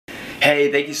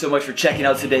Hey, thank you so much for checking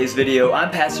out today's video.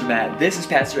 I'm Pastor Matt, this is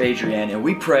Pastor Adrienne, and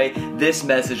we pray this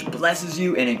message blesses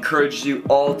you and encourages you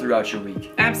all throughout your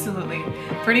week. Absolutely.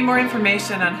 For any more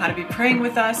information on how to be praying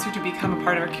with us or to become a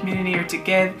part of our community or to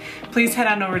give, please head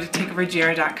on over to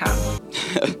takeovergr.com.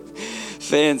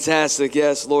 Fantastic.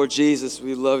 Yes, Lord Jesus,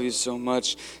 we love you so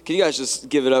much. Can you guys just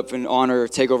give it up and honor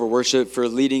Takeover Worship for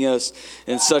leading us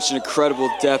in such an incredible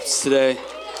depths today?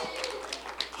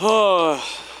 Oh,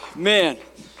 man.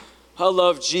 I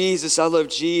love Jesus. I love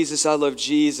Jesus. I love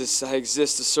Jesus. I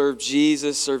exist to serve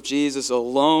Jesus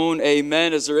alone.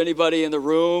 Amen. Is there anybody in the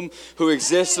room who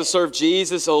exists to serve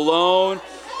Jesus alone?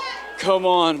 Come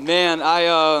on, man.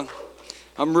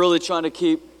 I'm really trying to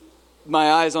keep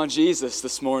my eyes on Jesus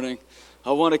this morning.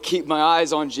 I want to keep my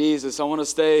eyes on Jesus. I want to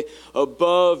stay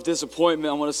above disappointment.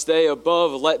 I want to stay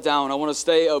above letdown. I want to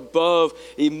stay above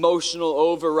emotional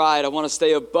override. I want to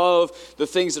stay above the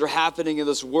things that are happening in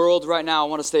this world right now. I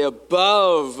want to stay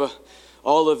above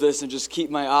all of this and just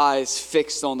keep my eyes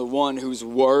fixed on the one who's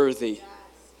worthy.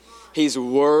 He's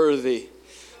worthy.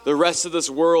 The rest of this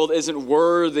world isn't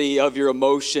worthy of your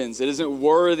emotions. It isn't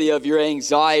worthy of your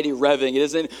anxiety revving. It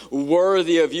isn't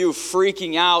worthy of you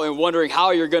freaking out and wondering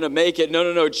how you're going to make it.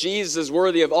 No. Jesus is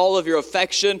worthy of all of your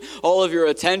affection, all of your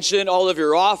attention, all of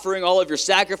your offering, all of your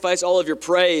sacrifice, all of your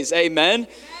praise. Amen?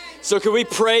 So can we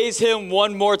praise him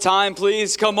one more time,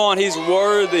 please? Come on, he's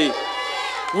worthy.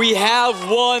 We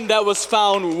have one that was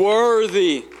found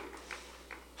worthy.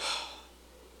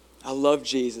 I love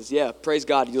Jesus. Yeah, praise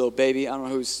God, you little baby. I don't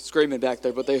know who's screaming back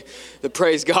there, but they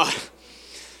praise God.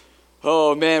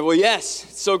 Oh, man. Well, yes,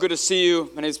 it's so good to see you.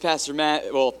 My name's Pastor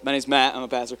Matt. Well, my name's Matt. I'm a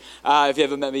pastor. If you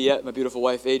haven't met me yet, my beautiful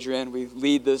wife, Adrienne. We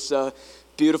lead this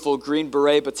beautiful Green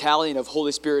Beret battalion of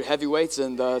Holy Spirit heavyweights,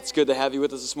 and it's good to have you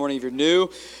with us this morning if you're new.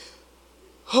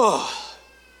 Oh,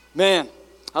 man,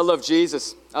 I love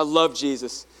Jesus. I love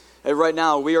Jesus. And right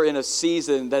now, we are in a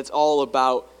season that's all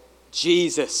about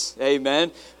Jesus,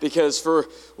 amen, because for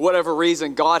whatever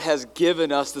reason, God has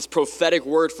given us this prophetic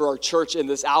word for our church in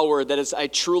this hour that is, I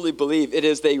truly believe, it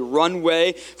is the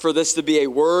runway for this to be a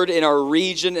word in our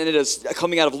region, and it is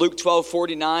coming out of Luke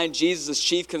 12:49. Jesus'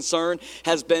 chief concern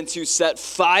has been to set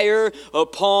fire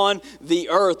upon the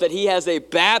earth, that he has a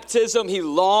baptism he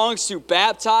longs to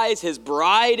baptize his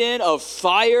bride in of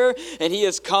fire, and he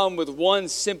has come with one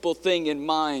simple thing in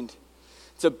mind,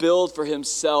 to build for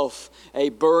himself a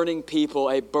burning people,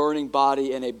 a burning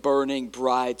body, and a burning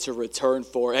bride to return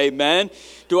for. Amen?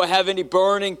 Do I have any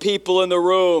burning people in the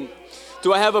room?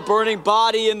 Do I have a burning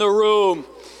body in the room?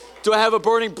 Do I have a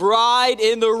burning bride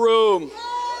in the room?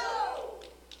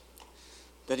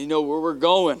 That you know where we're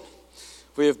going.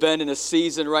 We have been in a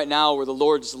season right now where the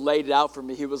Lord just laid it out for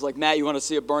me. He was like, Matt, you want to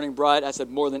see a burning bride? I said,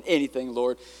 more than anything,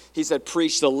 Lord. He said,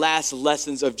 preach the last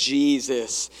lessons of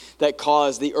Jesus that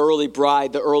caused the early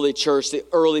bride, the early church, the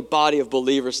early body of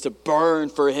believers to burn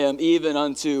for him even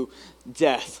unto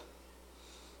death.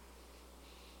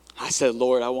 I said,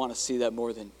 Lord, I want to see that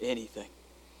more than anything.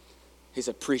 He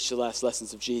said, preach the last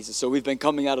lessons of Jesus. So we've been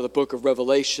coming out of the book of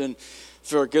Revelation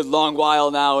for a good long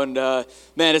while now, and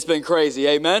man, it's been crazy.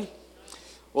 Amen?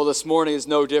 Well, this morning is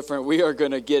no different. We are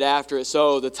going to get after it.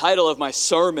 So the title of my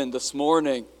sermon this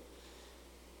morning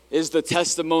is The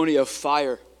Testimony of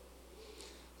Fire.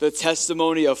 The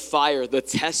Testimony of Fire. The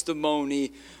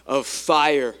Testimony of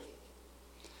Fire.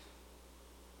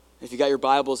 If you got your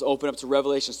Bibles, open up to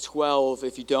Revelation 12.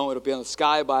 If you don't, it'll be on the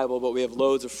Sky Bible, but we have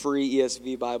loads of free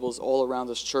ESV Bibles all around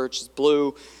this church. It's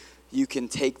blue. You can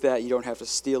take that. You don't have to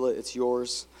steal it. It's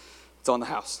yours. It's on the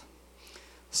house.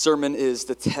 Sermon is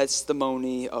The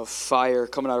Testimony of Fire,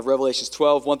 coming out of Revelation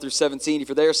 12, 1 through 17. If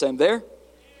you're there, say I'm there.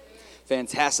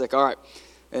 Fantastic. All right.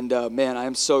 And man, I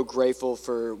am so grateful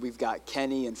we've got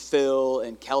Kenny and Phil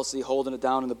and Kelsey holding it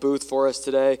down in the booth for us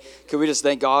today. Can we just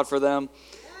thank God for them?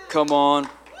 Come on.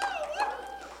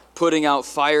 Putting out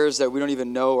fires that we don't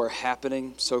even know are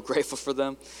happening. So grateful for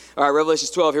them. All right, Revelation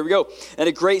 12, here we go. And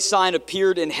a great sign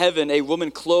appeared in heaven, a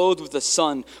woman clothed with the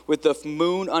sun, with the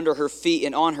moon under her feet,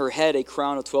 and on her head a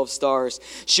crown of 12 stars.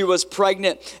 She was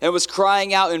pregnant and was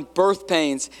crying out in birth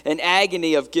pains and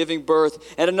agony of giving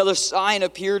birth. And another sign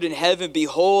appeared in heaven.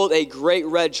 Behold, a great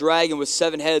red dragon with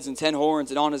 7 heads and 10 horns,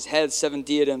 and on his head 7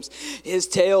 diadems. His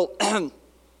tail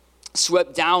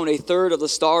swept down a third of the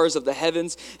stars of the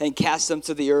heavens and cast them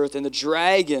to the earth. And the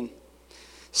dragon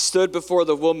stood before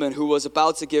the woman who was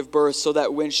about to give birth, so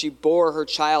that when she bore her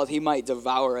child, he might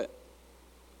devour it.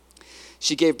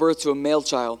 She gave birth to a male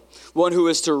child, one who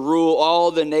is to rule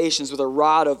all the nations with a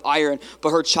rod of iron.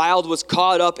 But her child was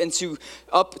caught up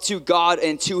to God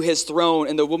and to his throne,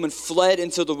 and the woman fled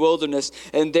into the wilderness,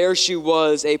 and there she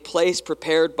was, a place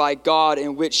prepared by God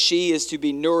in which she is to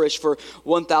be nourished for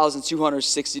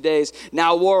 1,260 days.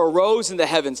 Now war arose in the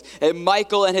heavens, and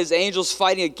Michael and his angels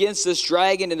fighting against this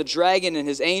dragon, and the dragon and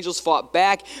his angels fought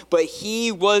back, but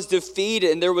he was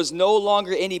defeated, and there was no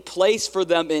longer any place for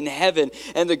them in heaven.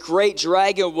 And the great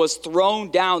dragon was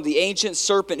thrown down, the ancient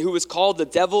serpent who was called the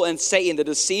devil and Satan, the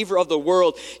deceiver of the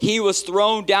world. He was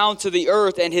thrown down to the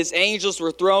earth, and his angels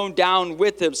were thrown down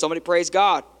with him. Somebody praise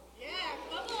God.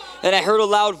 And I heard a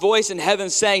loud voice in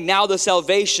heaven saying, now the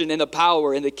salvation and the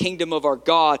power and the kingdom of our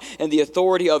God and the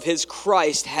authority of his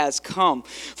Christ has come.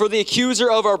 For the accuser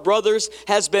of our brothers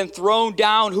has been thrown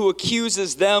down, who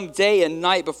accuses them day and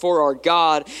night before our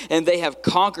God. And they have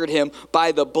conquered him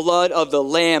by the blood of the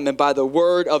Lamb and by the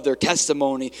word of their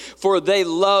testimony. For they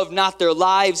love not their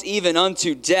lives even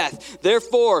unto death.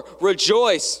 Therefore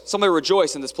rejoice. Somebody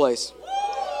rejoice in this place.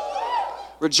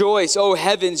 Rejoice, O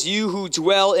heavens, you who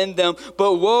dwell in them.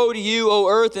 But woe to you, O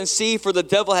earth and sea, for the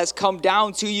devil has come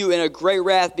down to you in a great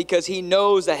wrath, because he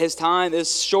knows that his time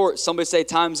is short. Somebody say,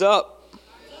 time's up.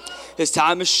 His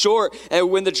time is short. And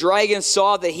when the dragon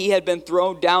saw that he had been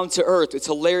thrown down to earth, it's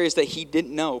hilarious that he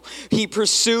didn't know. He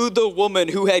pursued the woman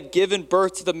who had given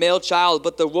birth to the male child,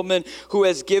 but the woman who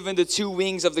has given the two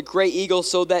wings of the great eagle,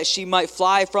 so that she might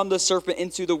fly from the serpent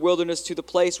into the wilderness to the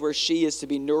place where she is to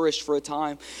be nourished for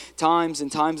times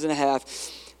and a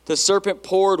half. The serpent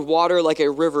poured water like a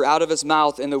river out of his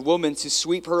mouth, and the woman to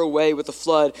sweep her away with the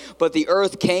flood. But the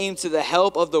earth came to the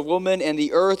help of the woman, and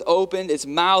the earth opened its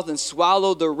mouth and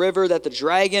swallowed the river that the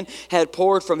dragon had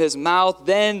poured from his mouth.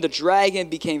 Then the dragon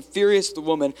became furious with the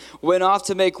woman, went off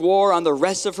to make war on the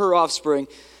rest of her offspring,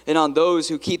 and on those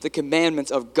who keep the commandments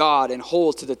of God and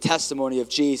hold to the testimony of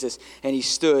Jesus. And he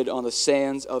stood on the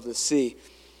sands of the sea.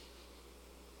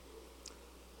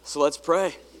 So let's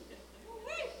pray.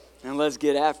 And let's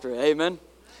get after it. Amen.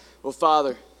 Well,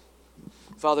 Father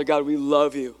God, we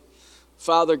love you.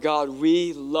 Father God,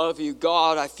 we love you.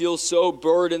 God, I feel so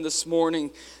burdened this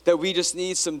morning that we just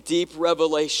need some deep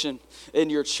revelation in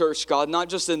your church, God. Not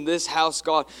just in this house,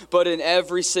 God, but in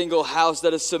every single house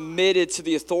that is submitted to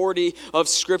the authority of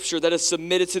Scripture, that is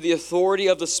submitted to the authority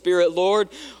of the Spirit. Lord,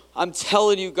 I'm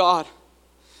telling you, God,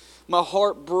 my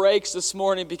heart breaks this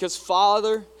morning because,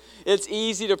 Father, it's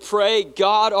easy to pray,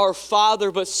 God our Father,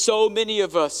 but so many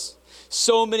of us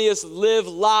live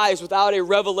lives without a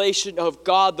revelation of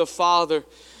God the Father.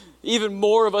 Even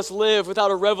more of us live without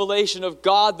a revelation of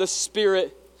God the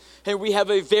Spirit. And we have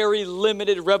a very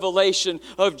limited revelation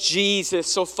of Jesus.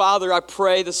 So, Father, I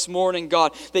pray this morning,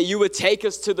 God, that you would take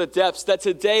us to the depths. That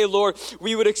today, Lord,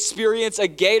 we would experience a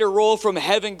gator roll from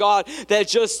heaven, God, that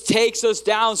just takes us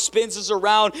down, spins us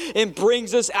around, and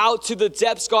brings us out to the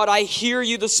depths, God. I hear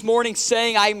you this morning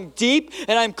saying, I'm deep,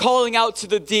 and I'm calling out to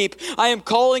the deep. I am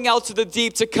calling out to the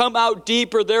deep to come out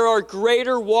deeper. There are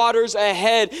greater waters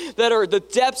ahead that are the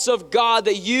depths of God,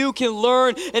 that you can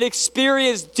learn and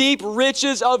experience deep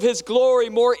riches of his glory.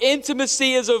 More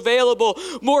intimacy is available.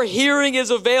 More hearing is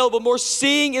available. More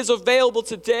seeing is available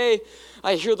today.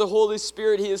 I hear the Holy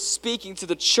Spirit. He is speaking to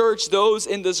the church, those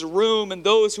in this room and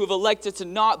those who have elected to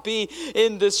not be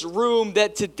in this room,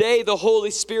 that today the Holy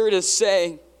Spirit is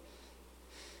saying,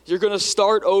 you're going to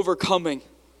start overcoming.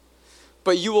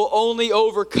 But you will only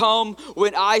overcome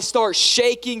when I start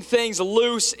shaking things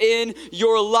loose in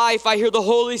your life. I hear the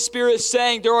Holy Spirit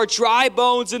saying there are dry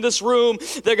bones in this room.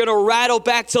 They're going to rattle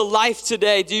back to life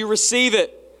today. Do you receive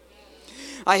it?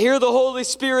 I hear the Holy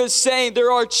Spirit saying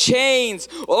there are chains,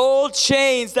 old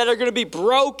chains that are going to be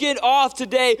broken off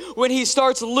today when he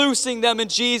starts loosing them in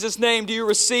Jesus' name. Do you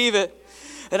receive it?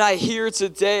 And I hear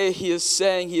today he is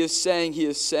saying,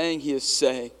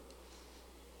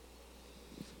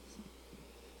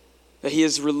 that he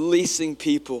is releasing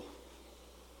people,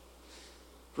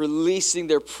 releasing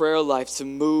their prayer life to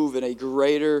move in a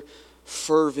greater,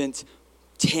 fervent,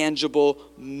 tangible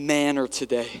manner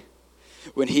today.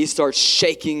 When he starts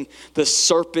shaking the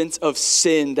serpent of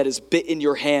sin that is bit in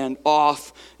your hand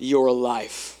off your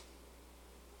life.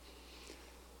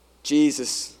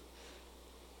 Jesus,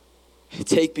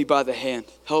 take me by the hand.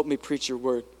 Help me preach your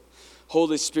word.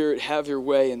 Holy Spirit, have your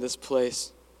way in this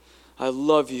place. I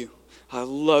love you. I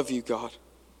love you, God.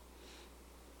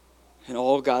 And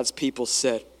all God's people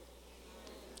said,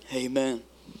 amen.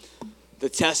 The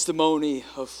testimony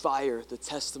of fire. The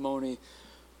testimony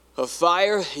of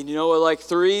fire. And you know what, like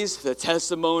threes? The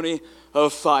testimony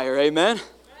of fire. Amen?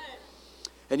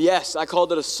 And yes, I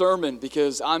called it a sermon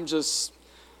because I'm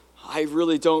I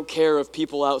really don't care if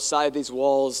people outside these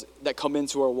walls that come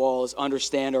into our walls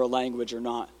understand our language or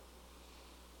not.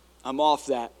 I'm off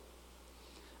that.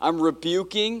 I'm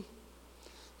rebuking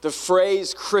the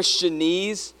phrase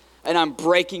Christianese, and I'm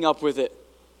breaking up with it.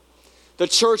 The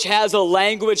church has a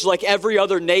language like every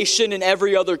other nation and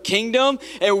every other kingdom,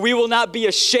 and we will not be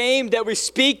ashamed that we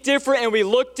speak different and we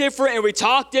look different and we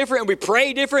talk different and we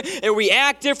pray different and we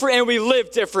act different and we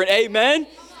live different. Amen?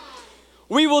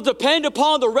 We will depend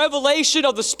upon the revelation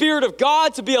of the Spirit of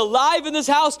God to be alive in this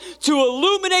house, to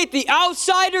illuminate the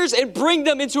outsiders and bring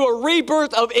them into a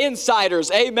rebirth of insiders.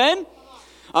 Amen?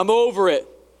 I'm over it.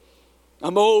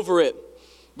 I'm over it.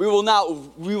 We will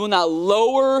not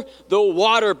lower the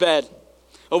waterbed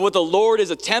of what the Lord is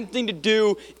attempting to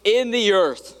do in the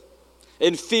earth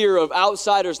in fear of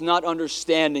outsiders not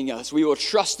understanding us. We will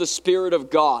trust the Spirit of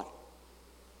God.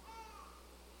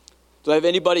 Do I have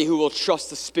anybody who will trust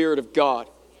the Spirit of God?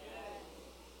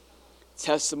 Yes.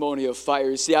 Testimony of fire.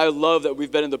 You see, I love that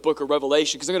we've been in the book of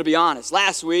Revelation, because I'm going to be honest.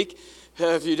 Last week,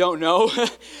 if you don't know,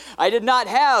 I did not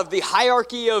have the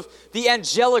hierarchy of the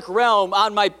angelic realm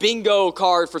on my bingo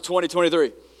card for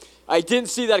 2023. I didn't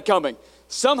see that coming.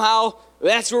 Somehow,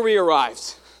 that's where we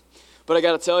arrived. But I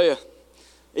got to tell you,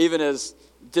 even as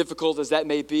difficult as that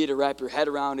may be to wrap your head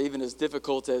around, even as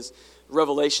difficult as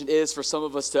Revelation is for some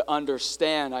of us to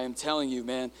understand, I am telling you,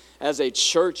 man, as a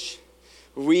church,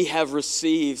 we have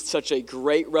received such a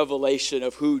great revelation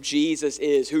of who Jesus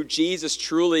is, who Jesus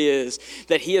truly is,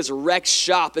 that he has wrecked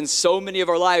shop in so many of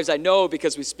our lives. I know,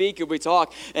 because we speak and we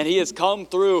talk, and he has come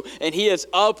through and he has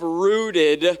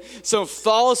uprooted some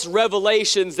false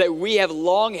revelations that we have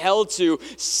long held to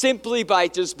simply by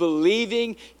just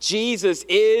believing Jesus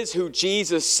is who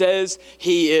Jesus says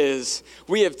he is.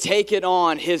 We have taken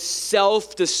on his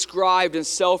self-described and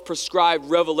self-prescribed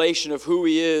revelation of who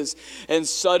he is, and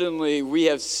suddenly we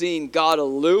have seen God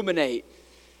illuminate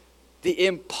the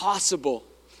impossible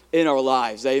in our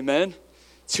lives. Amen?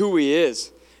 It's who he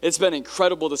is. It's been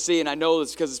incredible to see, and I know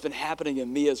it's because it's been happening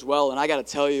in me as well. And I got to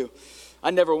tell you, I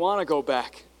never want to go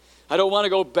back. I don't want to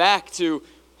go back to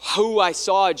who I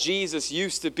saw Jesus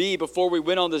used to be before we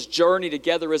went on this journey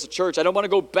together as a church. I don't want to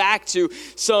go back to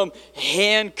some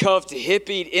handcuffed,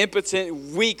 hippied,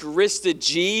 impotent, weak-wristed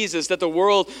Jesus that the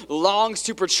world longs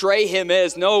to portray him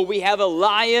as. No, we have a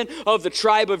Lion of the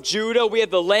tribe of Judah. We have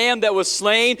the Lamb that was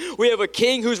slain. We have a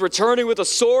King who's returning with a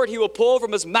sword. He will pull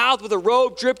from his mouth with a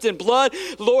robe dripped in blood.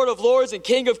 Lord of lords and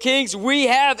King of kings. We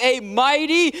have a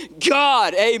mighty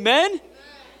God. Amen?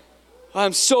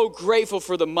 I'm so grateful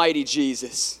for the mighty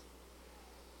Jesus.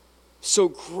 So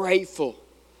grateful.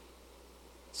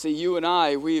 See, you and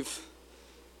I, we've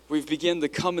begun to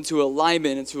come into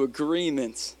alignment, into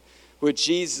agreement with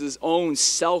Jesus' own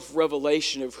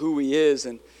self-revelation of who he is.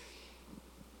 And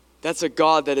that's a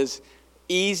God that is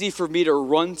easy for me to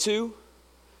run to.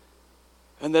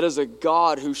 And that is a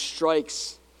God who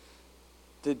strikes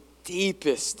the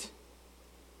deepest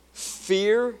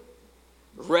fear,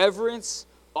 reverence,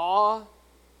 awe,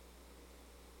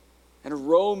 and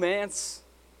romance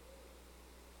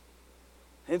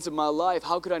into my life.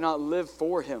 How could I not live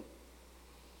for him?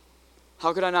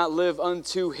 How could I not live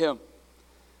unto him?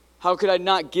 How could I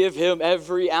not give him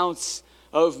every ounce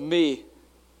of me?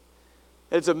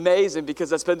 It's amazing, because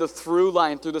that's been the through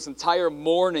line through this entire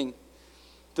morning.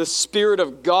 The Spirit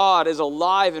of God is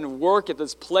alive and work at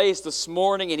this place this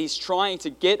morning, and he's trying to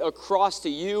get across to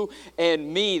you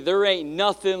and me. There ain't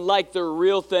nothing like the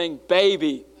real thing,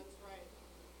 baby. That's right.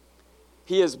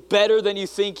 He is better than you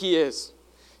think he is.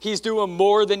 He's doing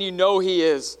more than you know he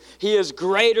is. He is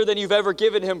greater than you've ever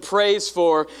given him praise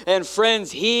for. And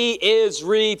friends, he is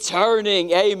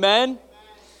returning. Amen?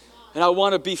 And I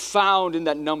want to be found in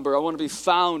that number. I want to be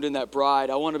found in that bride.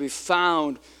 I want to be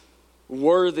found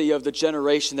worthy of the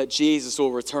generation that Jesus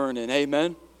will return in.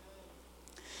 Amen?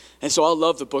 And so I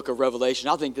love the book of Revelation.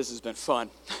 I think this has been fun.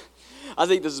 I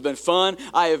think this has been fun.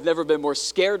 I have never been more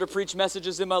scared to preach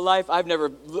messages in my life. I've never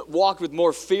walked with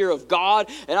more fear of God.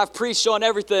 And I've preached on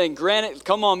everything. Granted,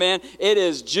 come on, man. It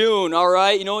is June, all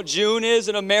right? You know what June is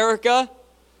in America?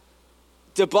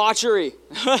 Debauchery.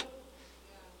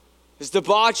 It's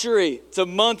debauchery. It's a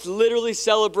month literally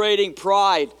celebrating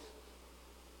pride,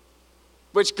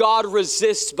 which God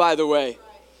resists, by the way.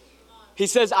 He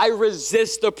says, I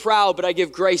resist the proud, but I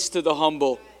give grace to the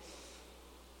humble.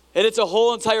 And it's a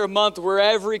whole entire month where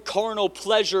every carnal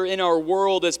pleasure in our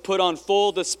world is put on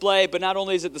full display. But not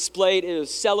only is it displayed, it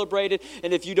is celebrated.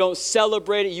 And if you don't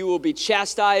celebrate it, you will be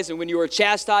chastised. And when you are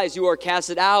chastised, you are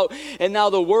casted out. And now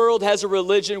the world has a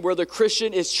religion where the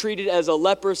Christian is treated as a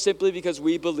leper simply because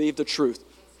we believe the truth.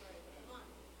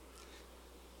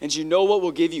 And you know what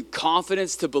will give you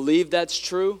confidence to believe that's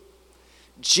true?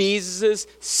 Jesus'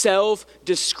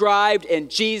 self-described and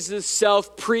Jesus'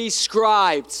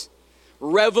 self-prescribed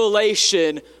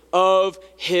revelation of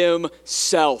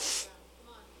himself.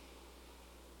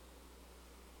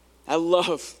 I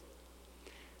love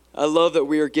that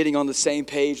we are getting on the same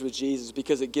page with Jesus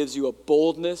because it gives you a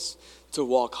boldness to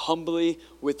walk humbly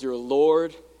with your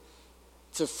Lord,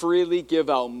 to freely give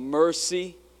out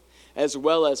mercy, as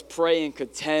well as pray and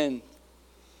contend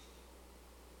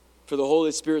for the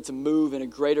Holy Spirit to move in a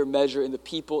greater measure in the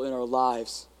people in our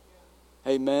lives.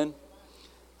 Amen.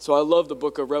 So I love the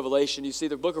book of Revelation. You see,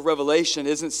 the book of Revelation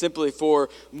isn't simply for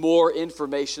more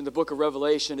information. The book of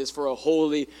Revelation is for a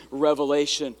holy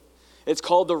revelation. It's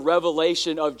called the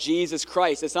revelation of Jesus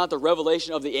Christ. It's not the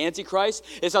revelation of the Antichrist.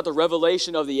 It's not the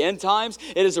revelation of the end times.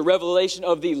 It is a revelation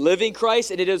of the living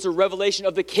Christ, and it is a revelation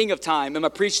of the King of time. Am I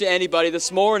preaching to anybody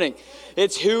this morning?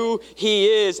 It's who he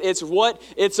is. It's what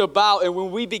it's about. And when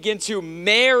we begin to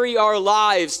marry our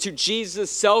lives to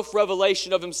Jesus'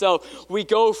 self-revelation of himself, we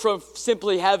go from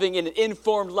simply having an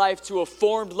informed life to a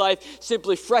formed life,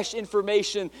 simply fresh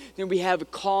information. Then we have a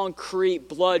concrete,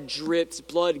 blood-dripped,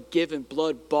 blood-given,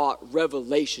 blood-bought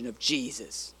revelation of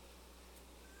Jesus.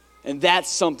 And that's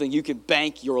something you can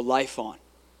bank your life on.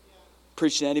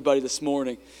 Preaching to anybody this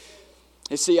morning.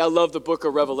 You see, I love the book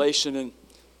of Revelation, and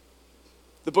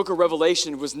the book of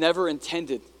Revelation was never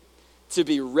intended to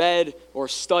be read or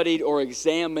studied or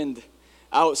examined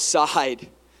outside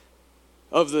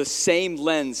of the same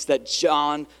lens that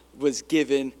John was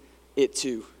given it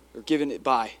to, or given it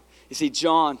by. You see,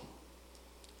 John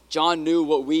knew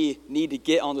what we need to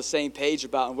get on the same page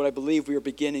about, and what I believe we are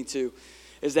beginning to,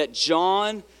 is that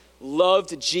John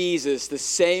loved Jesus the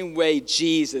same way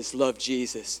Jesus loved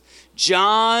Jesus.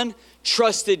 John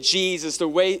trusted Jesus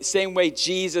same way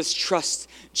Jesus trusts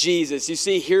Jesus. You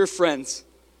see, here, friends,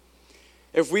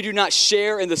 if we do not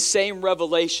share in the same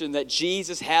revelation that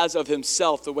Jesus has of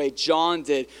himself the way John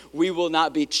did, we will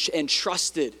not be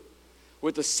entrusted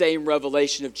with the same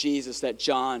revelation of Jesus that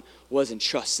John was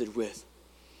entrusted with.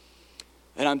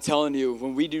 And I'm telling you,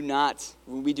 when we do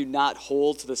not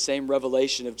hold to the same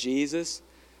revelation of Jesus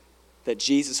that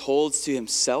Jesus holds to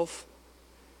himself,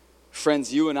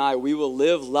 friends, you and I, we will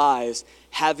live lives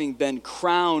having been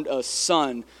crowned a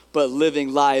son, but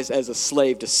living lives as a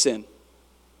slave to sin.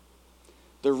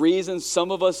 The reason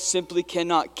some of us simply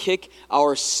cannot kick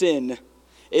our sin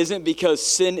isn't because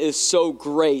sin is so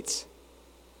great.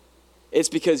 It's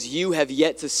because you have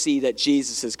yet to see that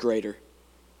Jesus is greater.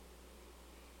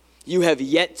 You have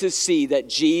yet to see that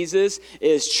Jesus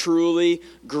is truly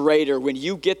greater. When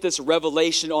you get this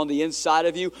revelation on the inside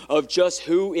of you of just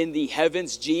who in the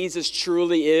heavens Jesus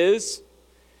truly is,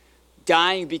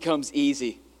 dying becomes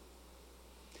easy.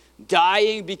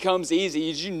 Dying becomes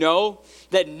easy. Did you know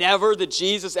that never did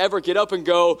Jesus ever get up and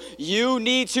go, you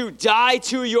need to die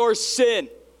to your sin?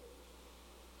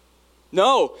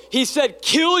 No, he said,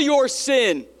 kill your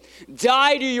sin,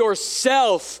 die to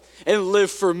yourself, and live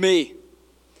for me.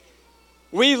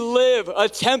 We live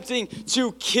attempting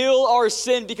to kill our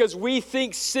sin because we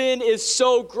think sin is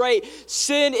so great.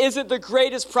 Sin isn't the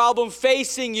greatest problem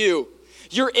facing you.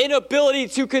 Your inability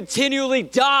to continually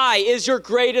die is your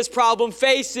greatest problem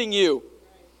facing you.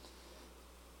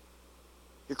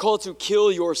 You're called to kill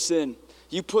your sin.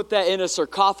 You put that in a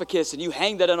sarcophagus and you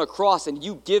hang that on a cross and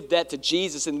you give that to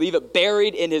Jesus and leave it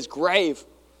buried in his grave.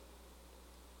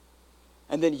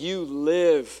 And then you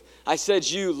live. I said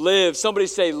you live. Somebody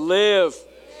say live.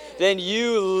 Then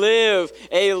you live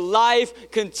a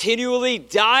life continually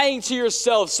dying to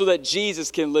yourself so that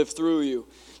Jesus can live through you.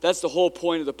 That's the whole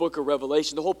point of the book of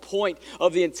Revelation. The whole point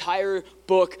of the entire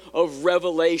book of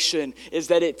Revelation is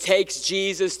that it takes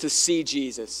Jesus to see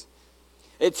Jesus.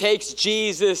 It takes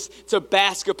Jesus to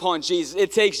bask upon Jesus.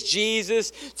 It takes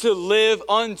Jesus to live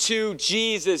unto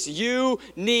Jesus. You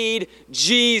need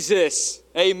Jesus.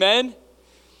 Amen?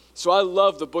 So I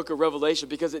love the book of Revelation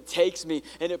because it takes me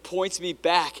and it points me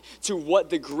back to what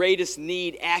the greatest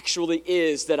need actually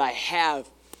is that I have.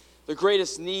 The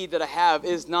greatest need that I have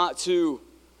is not to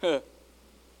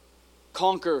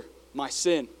conquer my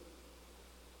sin.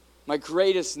 My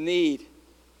greatest need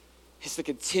is to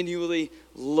continually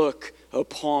look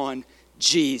upon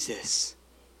Jesus.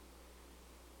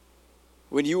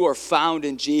 When you are found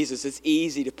in Jesus, it's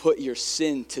easy to put your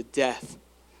sin to death.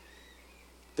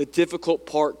 The difficult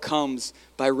part comes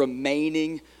by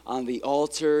remaining on the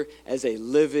altar as a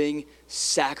living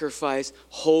sacrifice,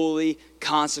 holy,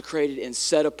 consecrated, and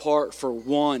set apart for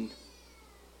one.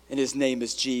 And his name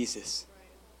is Jesus.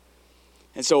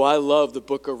 And so I love the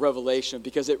book of Revelation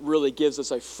because it really gives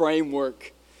us a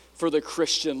framework for the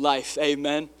Christian life.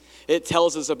 Amen. It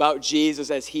tells us about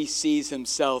Jesus as he sees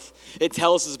himself. It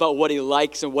tells us about what he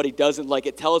likes and what he doesn't like.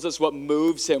 It tells us what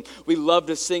moves him. We love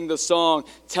to sing the song,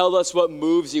 "Tell us what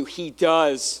moves you." He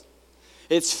does.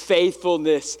 It's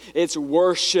faithfulness, it's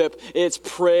worship, it's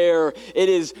prayer. It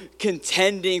is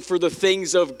contending for the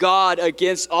things of God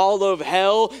against all of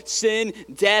hell, sin,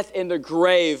 death, and the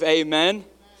grave. Amen?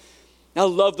 I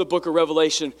love the book of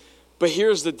Revelation, but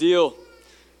here's the deal.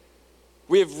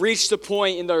 We have reached a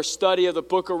point in our study of the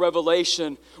book of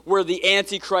Revelation where the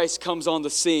Antichrist comes on the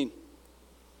scene.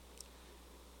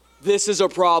 This is a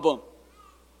problem.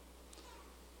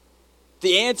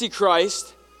 The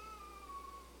Antichrist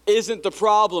isn't the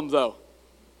problem, though.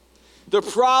 The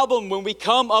problem when we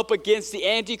come up against the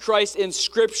Antichrist in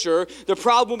Scripture, the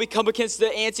problem when we come against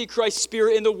the Antichrist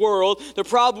spirit in the world, the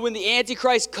problem when the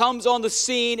Antichrist comes on the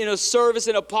scene in a service,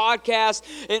 in a podcast,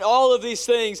 and all of these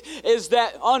things, is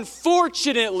that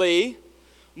unfortunately,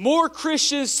 more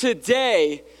Christians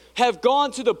today have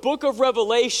gone to the book of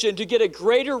Revelation to get a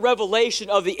greater revelation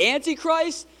of the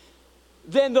Antichrist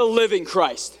than the living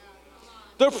Christ.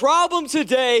 The problem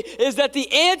today is that the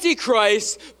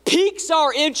Antichrist piques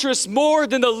our interest more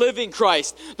than the living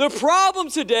Christ. The problem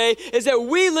today is that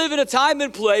we live in a time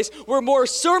and place where more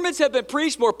sermons have been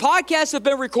preached, more podcasts have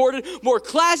been recorded, more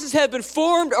classes have been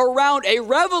formed around a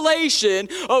revelation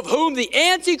of whom the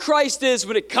Antichrist is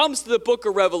when it comes to the book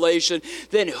of Revelation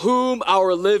than whom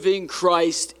our living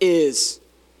Christ is.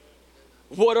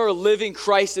 What our living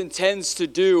Christ intends to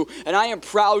do. And I am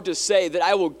proud to say that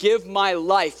I will give my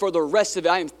life for the rest of it.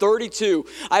 I am 32.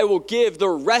 I will give the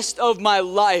rest of my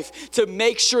life to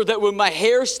make sure that when my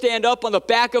hairs stand up on the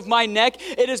back of my neck,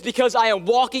 it is because I am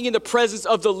walking in the presence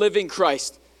of the living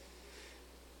Christ.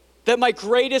 That my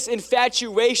greatest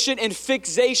infatuation and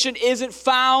fixation isn't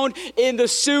found in the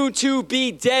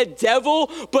soon-to-be dead devil,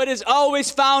 but is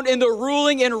always found in the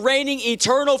ruling and reigning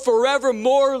eternal,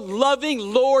 forevermore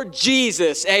loving Lord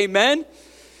Jesus. Amen?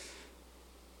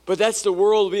 But that's the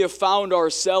world we have found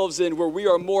ourselves in, where we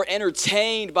are more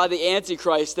entertained by the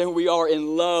Antichrist than we are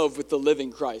in love with the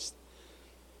living Christ.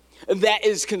 And that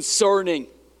is concerning.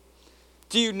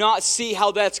 Do you not see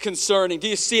how that's concerning? Do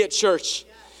you see it, church?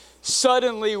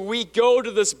 Suddenly we go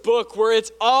to this book where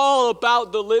it's all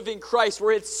about the living Christ,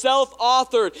 where it's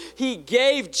self-authored. He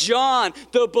gave John,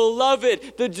 the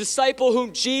beloved, the disciple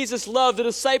whom Jesus loved, the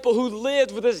disciple who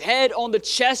lived with his head on the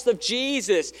chest of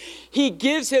Jesus. He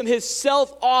gives him his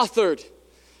self-authored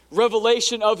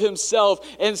revelation of himself.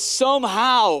 And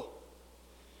somehow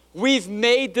we've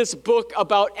made this book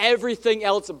about everything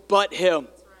else but him.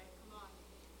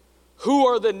 Who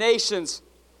are the nations?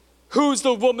 Who's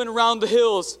the woman around the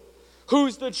hills?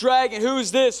 Who's the dragon?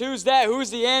 Who's this? Who's that?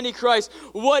 Who's the Antichrist?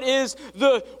 What is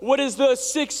the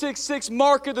 666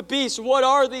 mark of the beast? What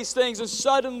are these things? And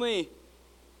suddenly,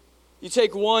 you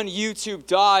take one YouTube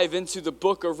dive into the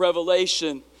book of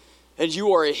Revelation, and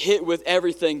you are hit with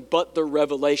everything but the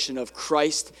revelation of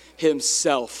Christ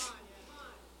himself.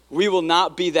 We will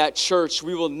not be that church.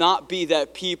 We will not be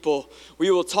that people.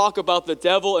 We will talk about the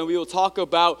devil and we will talk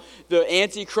about the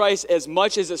Antichrist as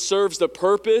much as it serves the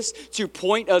purpose to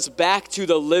point us back to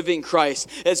the living Christ.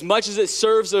 As much as it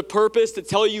serves the purpose to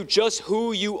tell you just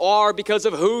who you are because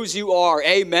of whose you are.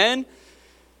 Amen?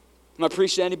 Am I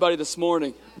preaching to anybody this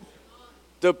morning?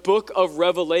 The book of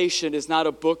Revelation is not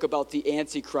a book about the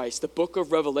Antichrist. The book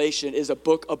of Revelation is a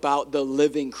book about the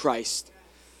living Christ.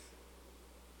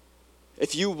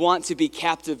 If you want to be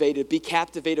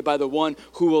captivated by the one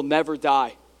who will never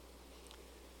die.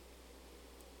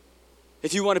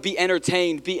 If you want to be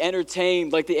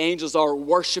entertained like the angels are,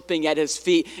 worshiping at his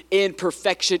feet in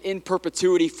perfection, in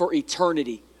perpetuity, for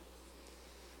eternity.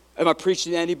 Am I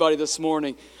preaching to anybody this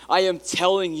morning? I am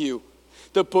telling you,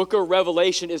 the book of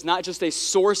Revelation is not just a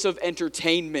source of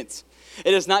entertainment.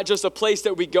 It is not just a place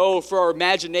that we go for our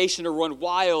imagination to run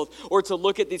wild or to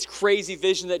look at these crazy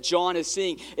visions that John is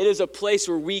seeing. It is a place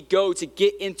where we go to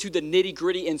get into the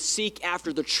nitty-gritty and seek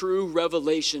after the true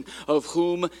revelation of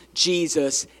whom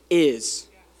Jesus is.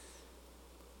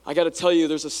 I got to tell you,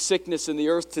 there's a sickness in the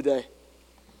earth today.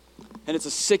 And it's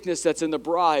a sickness that's in the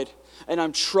bride. And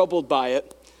I'm troubled by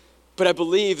it. But I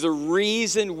believe the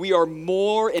reason we are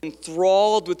more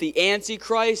enthralled with the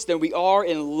Antichrist than we are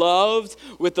in love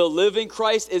with the living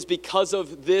Christ is because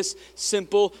of this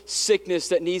simple sickness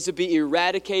that needs to be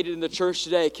eradicated in the church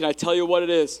today. Can I tell you what it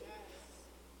is?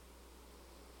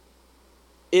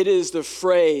 It is the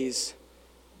phrase,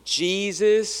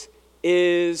 Jesus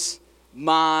is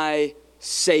my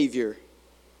Savior.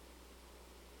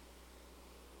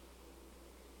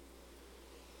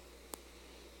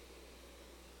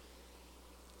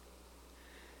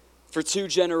 For 2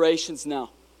 generations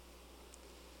now,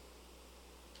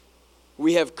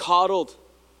 We have coddled.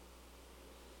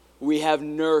 We have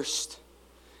nursed.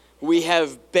 We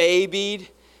have babied,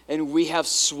 and we have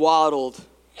swaddled.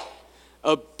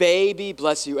 A baby,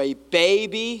 bless you, a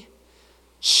baby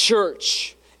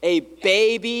church, a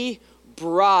baby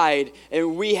bride,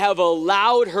 and we have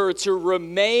allowed her to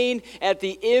remain at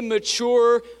the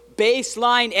immature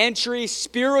baseline entry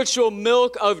spiritual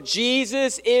milk of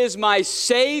Jesus is my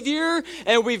Savior,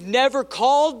 and we've never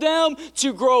called them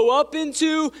to grow up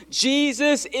into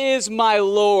Jesus is my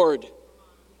Lord.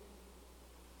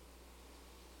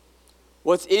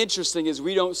 What's interesting is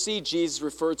we don't see Jesus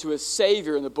referred to as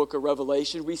Savior in the book of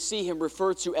Revelation. We see him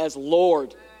referred to as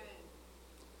Lord.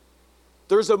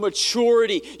 There's a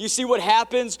maturity. You see what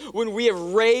happens when we have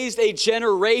raised a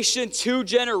generation, 2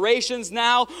 generations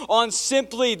now, on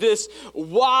simply this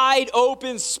wide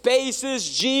open spaces.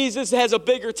 Jesus has a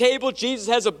bigger table. Jesus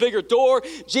has a bigger door.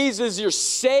 Jesus is your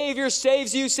Savior,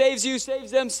 saves you, saves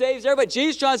them, saves everybody.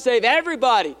 Jesus is trying to save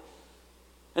everybody.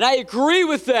 And I agree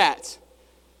with that.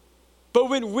 But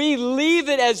when we leave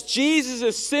it as Jesus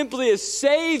is simply a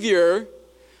Savior,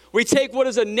 we take what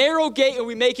is a narrow gate and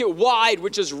we make it wide,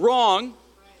 which is wrong.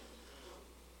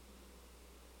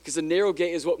 Because the narrow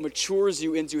gate is what matures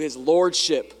you into his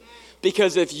lordship.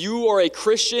 Because if you are a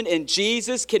Christian and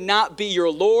Jesus cannot be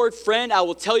your Lord, friend, I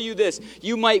will tell you this.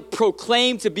 You might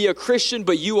proclaim to be a Christian,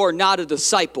 but you are not a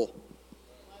disciple.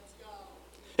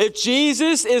 If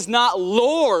Jesus is not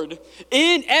Lord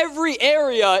in every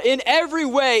area, in every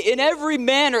way, in every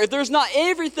manner, if there's not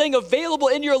everything available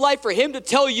in your life for him to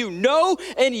tell you no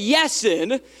and yes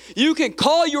in, you can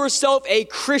call yourself a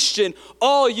Christian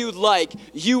all you'd like.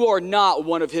 You are not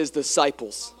one of his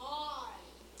disciples.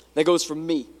 That goes for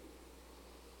me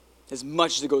as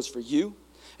much as it goes for you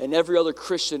and every other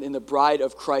Christian in the bride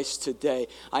of Christ today.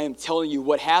 I am telling you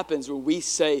what happens when we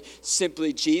say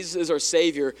simply Jesus is our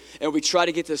Savior and we try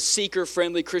to get to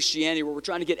seeker-friendly Christianity where we're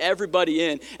trying to get everybody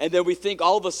in, and then we think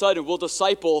all of a sudden we'll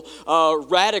disciple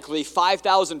radically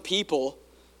 5,000 people.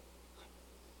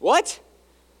 What?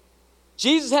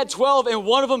 Jesus had 12 and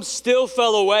one of them still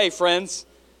fell away, friends.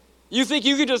 You think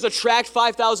you can just attract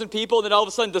 5,000 people and then all of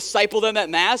a sudden disciple them at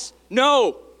mass?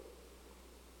 No,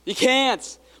 you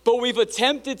can't. But we've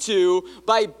attempted to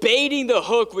by baiting the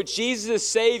hook with Jesus as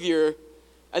Savior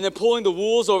and then pulling the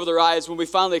wools over their eyes when we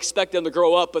finally expect them to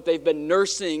grow up, but they've been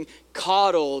nursing,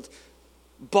 coddled,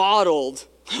 bottled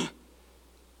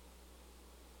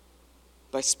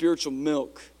by spiritual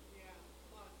milk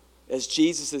as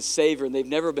Jesus is Savior, and they've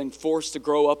never been forced to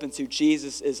grow up into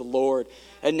Jesus is Lord.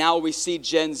 And now we see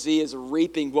Gen Z is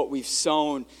reaping what we've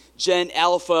sown. Gen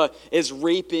Alpha is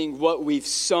reaping what we've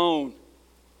sown.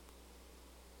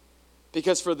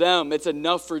 Because for them, it's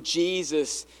enough for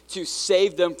Jesus to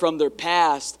save them from their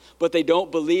past, but they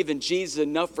don't believe in Jesus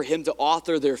enough for him to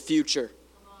author their future.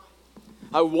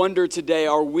 I wonder today,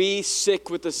 are we sick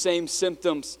with the same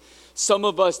symptoms? Some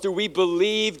of us, do we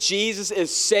believe Jesus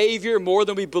is Savior more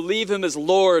than we believe him as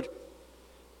Lord?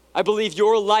 I believe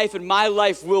your life and my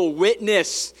life will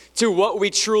witness to what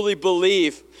we truly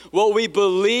believe. What we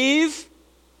believe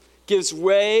gives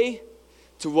way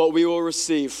to what we will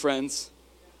receive, friends.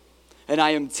 And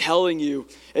I am telling you,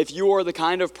 if you are the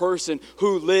kind of person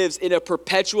who lives in a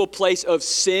perpetual place of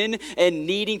sin and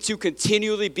needing to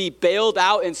continually be bailed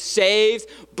out and saved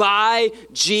by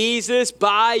Jesus,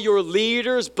 by your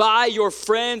leaders, by your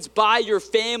friends, by your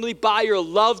family, by your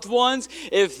loved ones,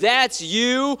 if that's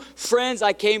you, friends,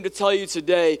 I came to tell you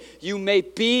today, you may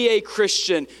be a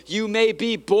Christian, you may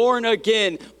be born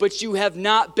again, but you have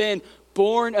not been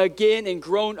born again and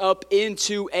grown up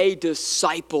into a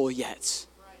disciple yet.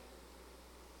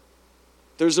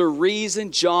 There's a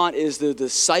reason John is the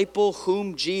disciple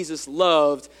whom Jesus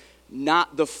loved,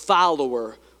 not the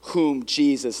follower whom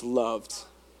Jesus loved.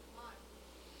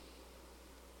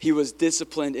 He was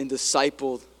disciplined and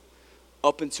discipled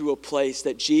up into a place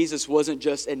that Jesus wasn't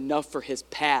just enough for his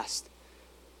past,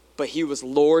 but he was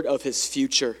Lord of his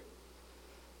future.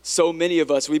 So many of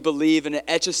us, we believe in an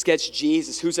etch-a-sketch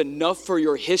Jesus who's enough for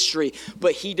your history,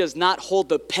 but he does not hold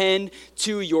the pen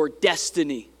to your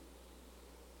destiny.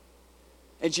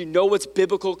 And you know what's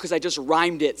biblical because I just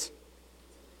rhymed it.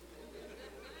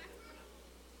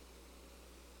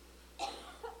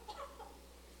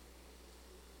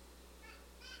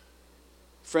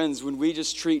 Friends, when we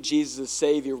just treat Jesus as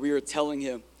Savior, we are telling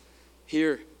him,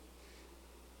 here,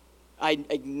 I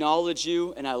acknowledge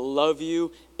you and I love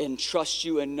you and trust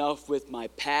you enough with my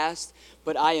past,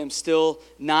 but I am still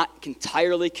not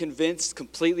entirely convinced,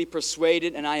 completely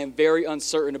persuaded, and I am very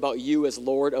uncertain about you as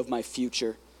Lord of my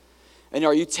future. And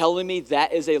are you telling me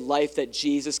that is a life that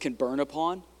Jesus can burn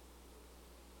upon?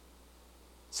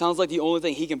 Sounds like the only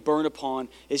thing he can burn upon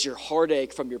is your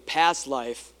heartache from your past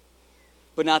life,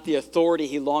 but not the authority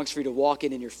he longs for you to walk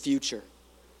in your future.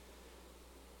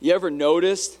 You ever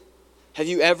noticed? Have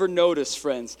you ever noticed,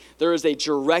 friends, there is a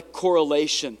direct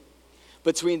correlation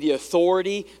between the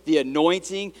authority, the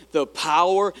anointing, the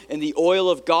power, and the oil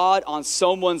of God on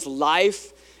someone's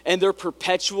life and their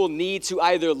perpetual need to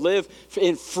either live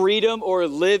in freedom or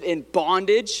live in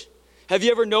bondage? Have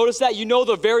you ever noticed that? You know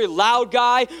the very loud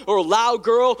guy or loud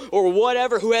girl or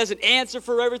whatever who has an answer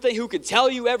for everything, who can tell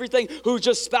you everything, who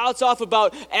just spouts off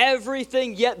about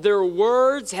everything, yet their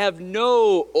words have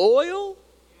no oil?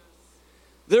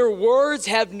 Their words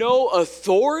have no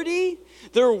authority?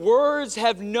 Their words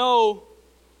have no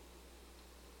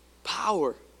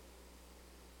power.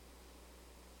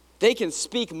 They can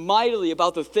speak mightily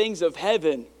about the things of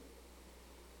heaven,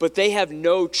 but they have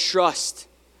no trust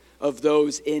of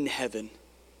those in heaven.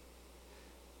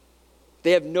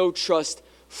 They have no trust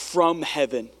from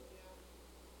heaven.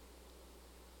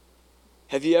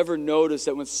 Have you ever noticed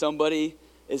that when somebody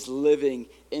is living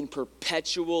in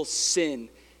perpetual sin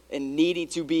and needing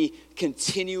to be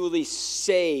continually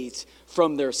saved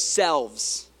from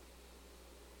themselves,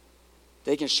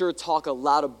 they can sure talk a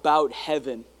lot about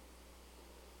heaven,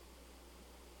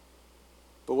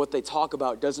 but what they talk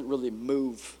about doesn't really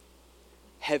move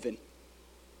heaven.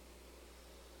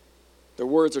 Their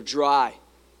words are dry.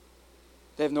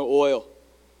 They have no oil.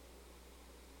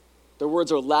 Their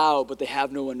words are loud, but they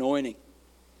have no anointing.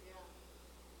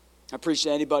 I preach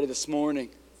to anybody this morning.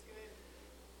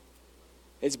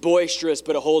 It's boisterous,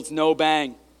 but it holds no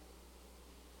bang.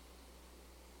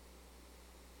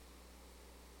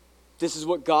 This is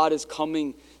what God is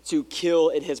coming to kill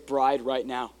in his bride right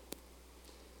now.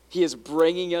 He is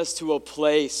bringing us to a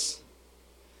place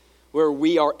where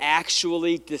we are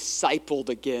actually discipled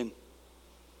again.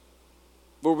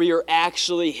 Where we are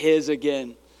actually his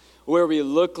again. Where we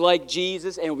look like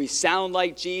Jesus and we sound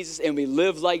like Jesus and we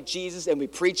live like Jesus and we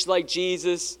preach like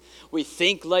Jesus. We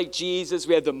think like Jesus.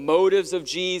 We have the motives of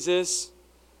Jesus.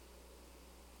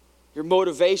 Your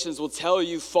motivations will tell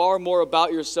you far more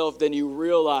about yourself than you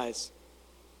realize.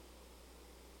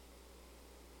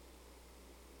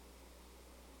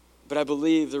 But I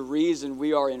believe the reason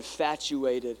we are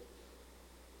infatuated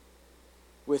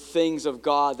with things of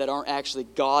God that aren't actually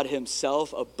God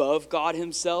himself, above God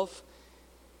himself,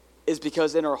 is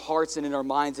because in our hearts and in our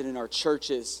minds and in our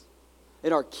churches,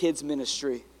 in our kids'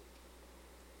 ministry,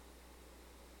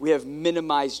 we have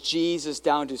minimized Jesus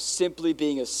down to simply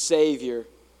being a Savior,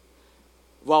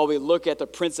 while we look at the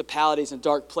principalities and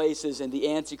dark places and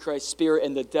the Antichrist spirit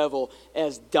and the devil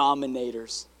as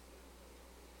dominators.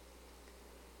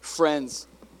 Friends,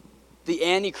 the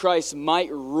Antichrist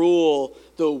might rule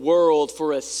the world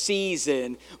for a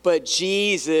season, but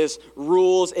Jesus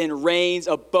rules and reigns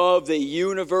above the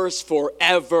universe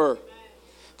forever.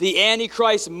 The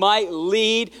Antichrist might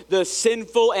lead the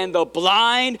sinful and the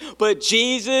blind, but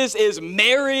Jesus is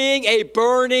marrying a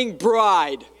burning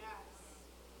bride.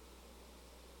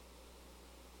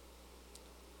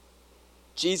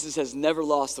 Jesus has never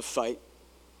lost a fight.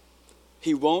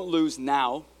 He won't lose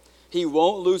now. He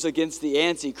won't lose against the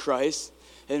Antichrist.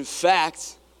 In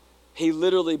fact, he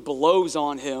literally blows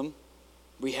on him.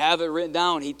 We have it written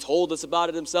down. He told us about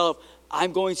it himself.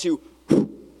 I'm going to,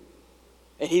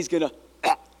 and he's going to,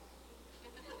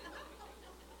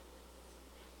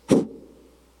 and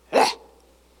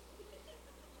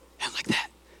like that,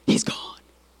 he's gone.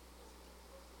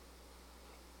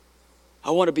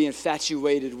 I want to be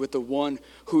infatuated with the one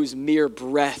whose mere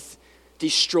breath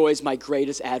destroys my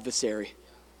greatest adversary.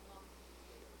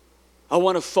 I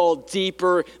want to fall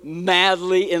deeper,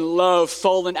 madly in love,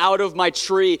 fallen out of my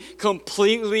tree,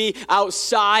 completely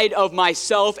outside of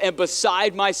myself and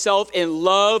beside myself in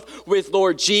love with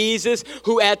Lord Jesus,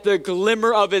 who at the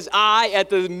glimmer of his eye, at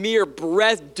the mere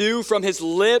breath due from his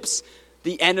lips,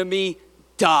 the enemy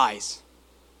dies.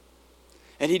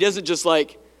 And he doesn't just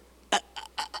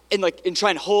and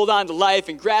try and hold on to life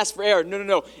and grasp for air.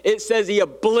 No. It says he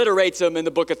obliterates them in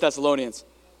the book of Thessalonians.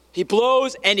 He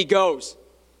blows and he goes.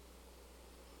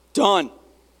 Done.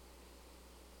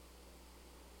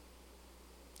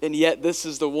 And yet this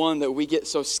is the one that we get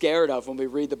so scared of when we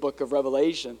read the book of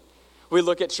Revelation. We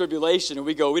look at tribulation and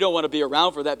we go, we don't want to be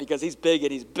around for that because he's big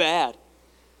and he's bad.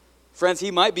 Friends,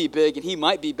 he might be big and he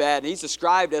might be bad. And he's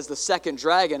described as the second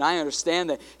dragon. I understand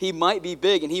that he might be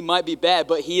big and he might be bad,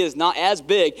 but he is not as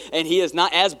big and he is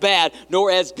not as bad nor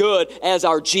as good as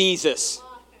our Jesus.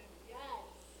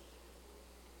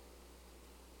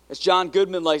 As John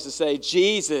Goodman likes to say,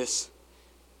 Jesus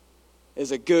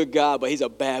is a good God, but he's a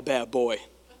bad, bad boy.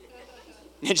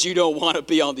 And you don't want to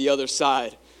be on the other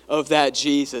side of that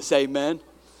Jesus. Amen.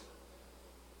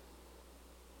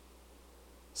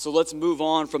 So let's move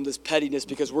on from this pettiness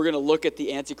because we're going to look at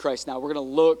the Antichrist now. We're going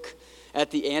to look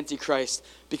at the Antichrist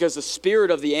because the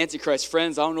spirit of the Antichrist,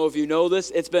 friends, I don't know if you know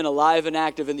this, it's been alive and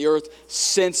active in the earth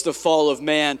since the fall of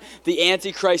man. The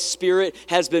Antichrist spirit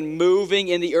has been moving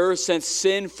in the earth since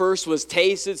sin first was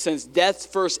tasted, since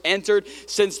death first entered,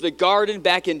 since the garden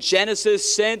back in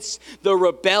Genesis, since the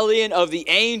rebellion of the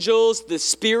angels. The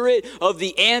spirit of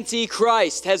the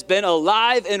Antichrist has been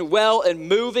alive and well and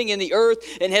moving in the earth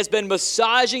and has been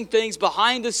massaging things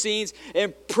behind the scenes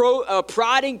and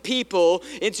prodding people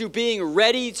into being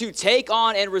ready to take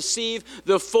on and receive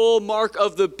the full mark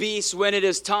of the beast when it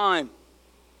is time.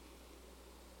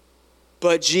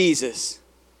 But Jesus.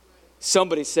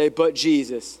 Somebody say, but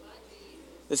Jesus.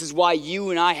 This is why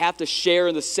you and I have to share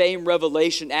in the same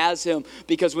revelation as him,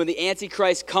 because when the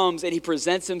Antichrist comes and he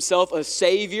presents himself a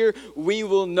savior, we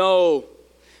will know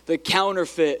the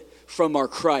counterfeit from our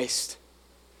Christ.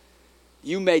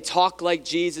 You may talk like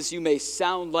Jesus, you may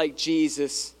sound like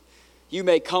Jesus, you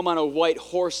may come on a white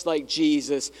horse like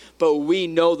Jesus, but we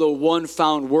know the one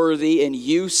found worthy, and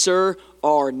you, sir,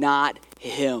 are not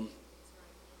him.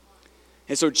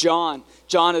 And so John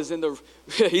is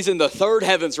he's in the third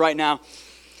heavens right now.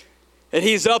 And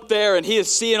he's up there and he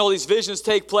is seeing all these visions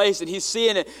take place and he's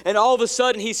seeing it. And all of a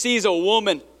sudden he sees a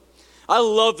woman. I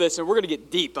love this, and we're going to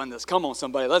get deep on this. Come on,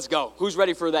 somebody, let's go. Who's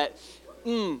ready for that?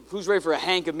 Who's ready for a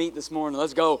hank of meat this morning?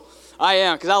 Let's go. I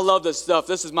am, because I love this stuff.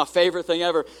 This is my favorite thing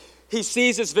ever. He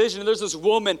sees this vision, and there's this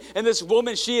woman, and this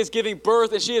woman, she is giving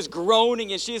birth, and she is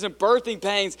groaning, and she is in birthing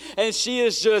pains, and she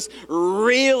is just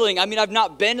reeling. I mean, I've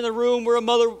not been in the room where a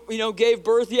mother, gave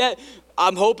birth yet.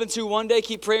 I'm hoping to one day.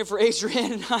 Keep praying for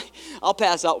Adrienne and I. I'll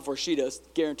pass out before she does,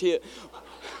 guarantee it.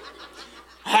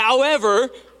 However,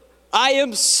 I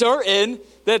am certain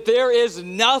that there is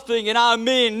nothing, and I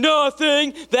mean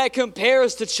nothing, that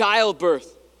compares to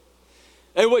childbirth.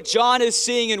 And what John is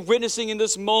seeing and witnessing in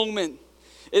this moment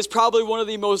is probably one of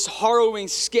the most harrowing,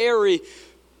 scary,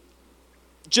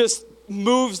 just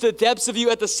moves the depths of you.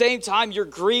 At the same time, you're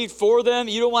grieved for them.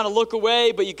 You don't want to look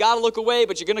away, but you got to look away,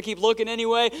 but you're going to keep looking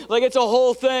anyway. Like, it's a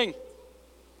whole thing.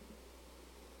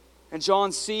 And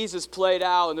John sees this played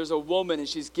out, and there's a woman, and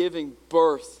she's giving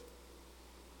birth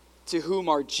to whom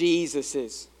our Jesus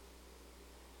is.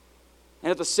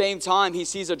 And at the same time, he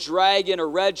sees a dragon, a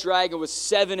red dragon with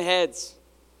 7 heads.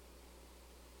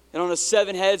 And on his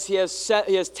 7 heads, he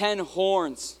has 10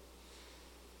 horns.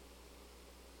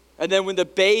 And then when the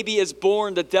baby is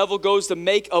born, the devil goes to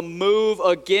make a move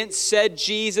against said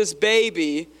Jesus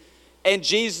baby. And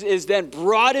Jesus is then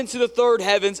brought into the third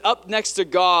heavens, up next to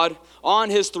God on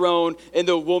his throne, and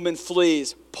the woman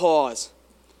flees. Pause.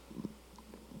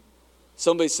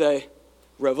 Somebody say,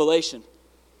 Revelation.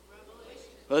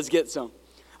 Let's get some.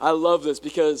 I love this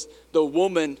because the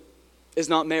woman is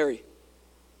not Mary.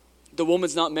 The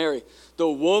woman's not Mary. The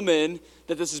woman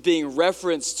that this is being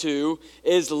referenced to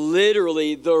is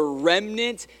literally the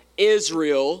remnant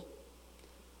Israel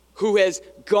who has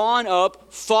gone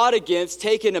up, fought against,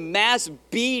 taken a mass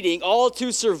beating, all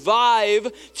to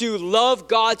survive, to love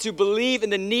God, to believe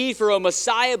in the need for a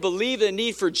Messiah, believe in the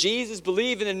need for Jesus,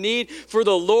 believe in the need for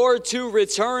the Lord to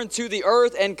return to the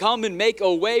earth and come and make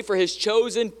a way for his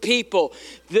chosen people.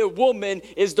 The woman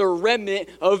is the remnant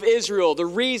of Israel. The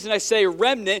reason I say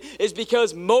remnant is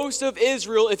because most of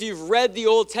Israel, if you've read the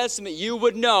Old Testament, you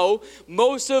would know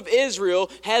most of Israel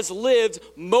has lived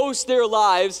most of their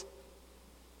lives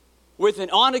with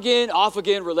an on-again,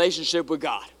 off-again relationship with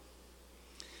God.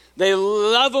 They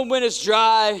love him when it's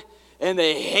dry, and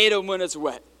they hate him when it's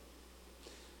wet.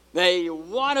 They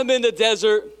want him in the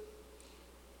desert,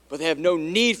 but they have no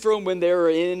need for him when they're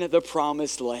in the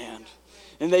promised land.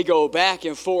 And they go back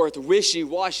and forth,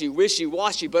 wishy-washy,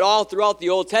 wishy-washy. But all throughout the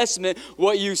Old Testament,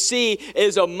 what you see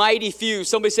is a mighty few.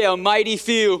 Somebody say a mighty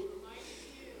few.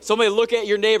 Somebody look at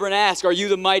your neighbor and ask, are you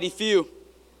the mighty few?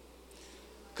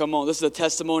 Come on, this is a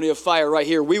testimony of fire right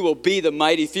here. We will be the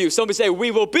mighty few. Somebody say,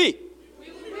 we will be.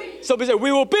 We will be. Somebody say,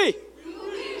 we will be. We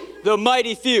will be. The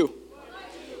mighty few.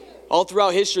 All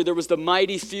throughout history, there was the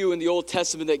mighty few in the Old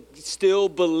Testament that still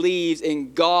believes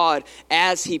in God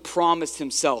as he promised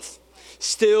himself.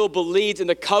 Still believed in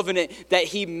the covenant that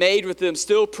he made with them.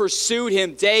 Still pursued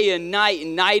him day and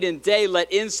night and day.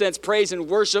 Let incense, praise, and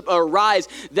worship arise.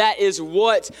 That is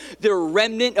what the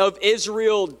remnant of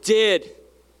Israel did.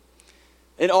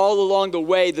 And all along the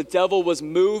way, the devil was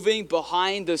moving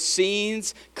behind the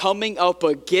scenes, coming up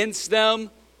against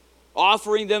them,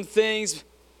 offering them things,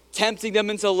 tempting them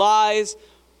into lies,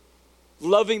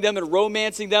 loving them and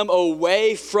romancing them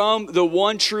away from the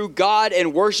one true God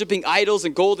and worshiping idols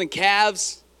and golden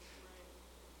calves.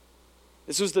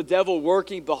 This was the devil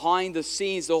working behind the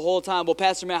scenes the whole time. Well,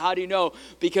 Pastor Matt, how do you know?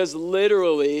 Because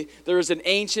literally there is an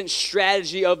ancient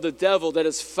strategy of the devil that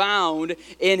is found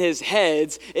in his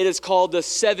heads. It is called the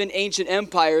 7 ancient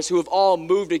empires who have all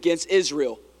moved against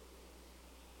Israel.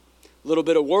 A little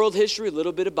bit of world history, a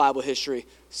little bit of Bible history.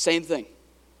 Same thing.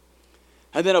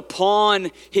 And then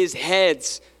upon his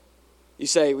heads, you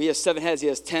say, well, he has 7 heads, he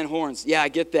has 10 horns. Yeah, I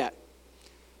get that.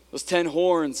 Those 10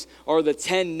 horns are the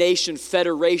 10-nation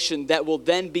federation that will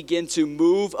then begin to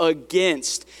move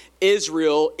against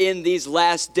Israel in these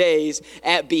last days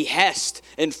at behest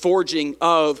and forging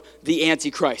of the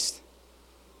Antichrist.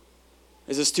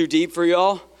 Is this too deep for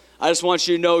y'all? I just want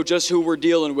you to know just who we're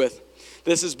dealing with.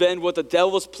 This has been what the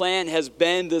devil's plan has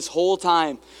been this whole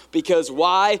time. Because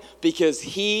why? Because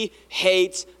he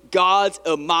hates God's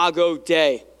imago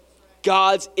Dei.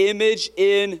 God's image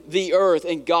in the earth.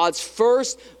 And God's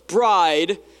first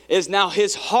bride is now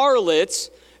his harlot,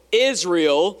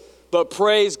 Israel. But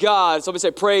praise God. Somebody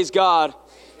say, praise God.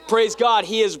 Praise God,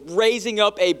 he is raising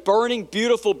up a burning,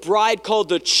 beautiful bride called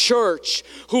the church,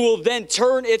 who will then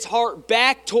turn its heart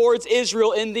back towards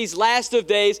Israel in these last of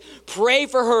days. Pray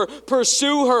for her,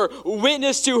 pursue her,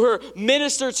 witness to her,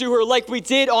 minister to her like we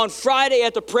did on Friday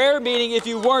at the prayer meeting. If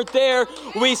you weren't there,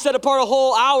 we set apart a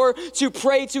whole hour to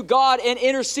pray to God and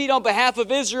intercede on behalf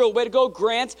of Israel. Way to go,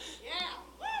 Grant.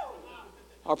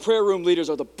 Our prayer room leaders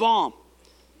are the bomb.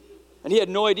 And he had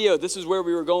no idea this is where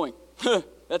we were going.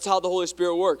 That's how the Holy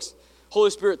Spirit works. Holy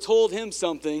Spirit told him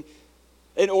something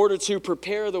in order to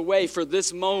prepare the way for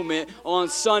this moment on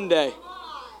Sunday.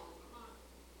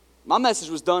 My message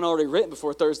was done already written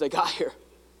before Thursday got here.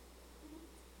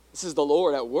 This is the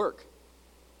Lord at work.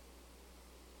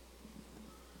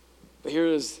 But here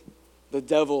is the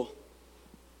devil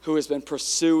who has been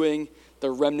pursuing the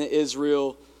remnant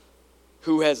Israel,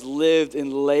 who has lived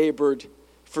and labored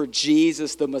for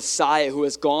Jesus, the Messiah, who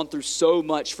has gone through so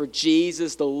much for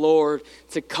Jesus, the Lord,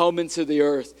 to come into the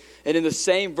earth. And in the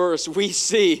same verse, we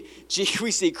see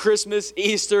Christmas,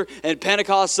 Easter, and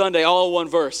Pentecost Sunday all in one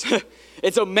verse.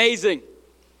 It's amazing.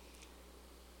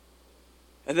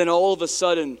 And then all of a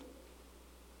sudden,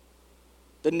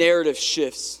 the narrative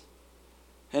shifts.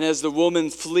 And as the woman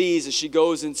flees, as she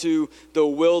goes into the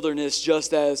wilderness,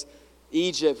 just as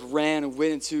Egypt ran and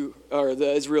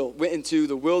Israel went into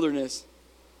the wilderness,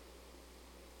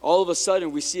 all of a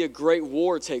sudden, we see a great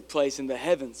war take place in the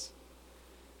heavens.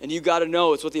 And you got to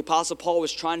know, it's what the Apostle Paul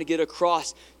was trying to get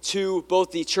across to both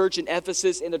the church in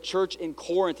Ephesus and the church in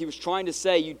Corinth. He was trying to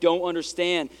say, you don't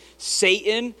understand.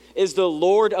 Satan is the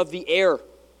Lord of the air.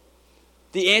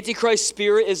 The Antichrist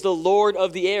spirit is the Lord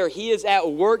of the air. He is at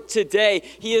work today.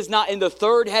 He is not in the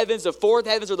 3rd heavens, the 4th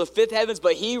heavens, or the 5th heavens,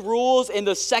 but he rules in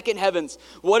the 2nd heavens.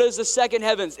 What is the 2nd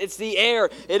heavens? It's the air.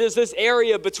 It is this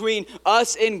area between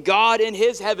us and God in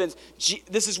his heavens.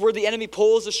 This is where the enemy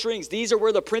pulls the strings. These are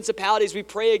where the principalities we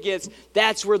pray against,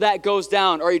 that's where that goes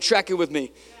down. Are you tracking with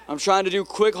me? I'm trying to do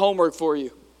quick homework for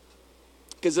you.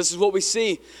 Because this is what we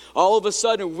see. All of a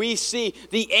sudden, we see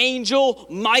the angel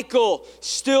Michael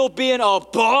still being a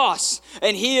boss.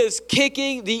 And he is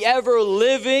kicking the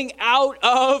ever-living out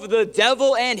of the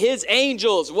devil and his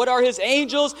angels. What are his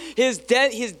angels? His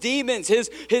demons,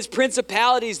 his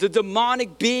principalities, the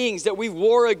demonic beings that we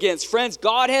war against. Friends,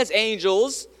 God has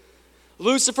angels.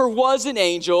 Lucifer was an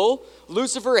angel.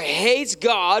 Lucifer hates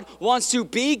God, wants to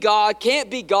be God,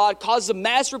 can't be God, caused a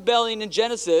mass rebellion in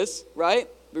Genesis, right?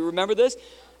 We remember this?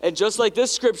 And just like this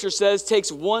scripture says,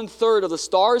 takes 1/3 of the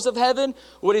stars of heaven.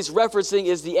 What he's referencing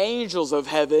is the angels of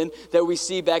heaven that we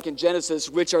see back in Genesis,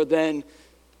 which are then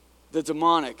the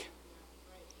demonic.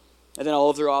 And then all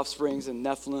of their offsprings and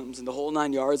Nephilims and the whole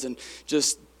 9 yards. And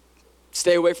just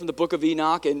stay away from the book of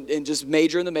Enoch and just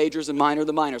major in the majors and minor in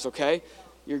the minors, okay?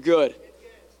 You're good.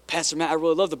 Pastor Matt, I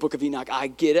really love the book of Enoch. I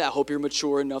get it. I hope you're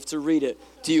mature enough to read it.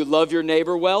 Do you love your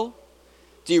neighbor well?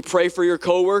 Do you pray for your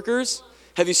coworkers?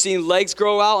 Have you seen legs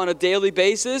grow out on a daily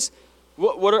basis?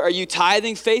 Are you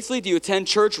tithing faithfully? Do you attend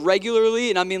church regularly?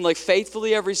 And I mean like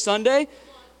faithfully every Sunday?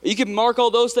 You can mark all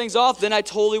those things off. Then I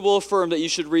totally will affirm that you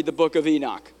should read the book of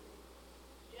Enoch.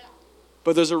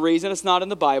 But there's a reason it's not in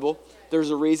the Bible. There's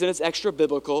a reason it's extra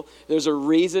biblical. There's a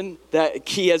reason that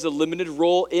he has a limited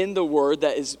role in the word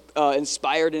that is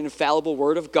inspired and infallible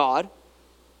word of God.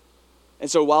 And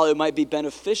so while it might be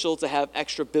beneficial to have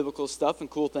extra biblical stuff and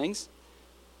cool things,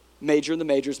 major in the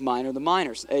majors, minor in the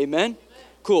minors. Amen?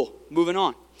 Cool. Moving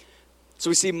on. So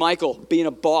we see Michael being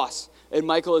a boss, And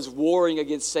Michael is warring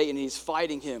against Satan. He's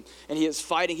fighting him. And he is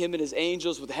fighting him and his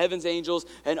angels with heaven's angels.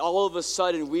 And all of a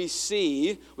sudden we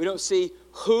don't see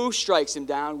who strikes him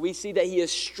down. We see that he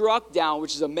is struck down,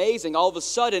 which is amazing. All of a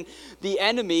sudden, the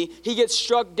enemy, he gets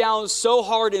struck down so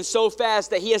hard and so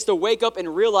fast that he has to wake up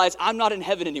and realize, I'm not in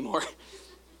heaven anymore.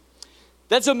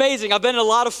 That's amazing. I've been in a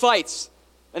lot of fights.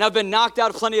 And I've been knocked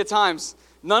out plenty of times.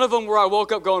 None of them where I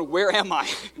woke up going, where am I?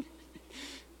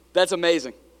 That's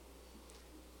amazing.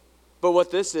 But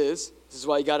what this is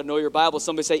why you got to know your Bible.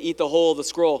 Somebody say, eat the whole of the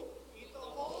scroll.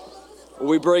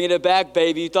 We bringing it back,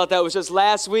 baby. You thought that was just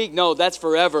last week? No, that's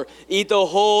forever. Eat the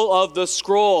whole of the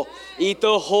scroll. Eat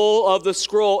the whole of the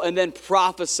scroll and then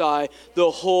prophesy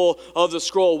the whole of the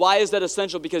scroll. Why is that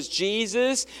essential? Because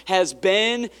Jesus has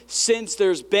been since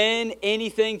there's been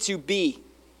anything to be.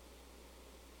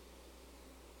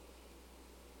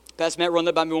 Pastor Matt, run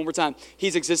that by me one more time.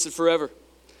 He's existed forever.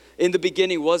 In the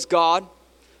beginning was God,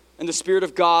 and the Spirit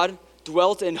of God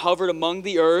dwelt and hovered among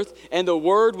the earth, and the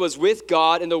Word was with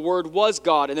God, and the Word was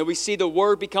God. And then we see the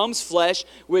Word becomes flesh,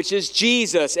 which is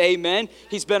Jesus. Amen.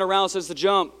 He's been around since the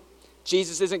jump.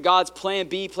 Jesus isn't God's plan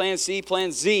B, plan C,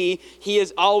 plan Z. He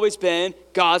has always been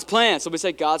God's plan. Somebody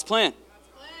say God's plan.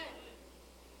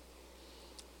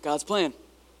 God's plan.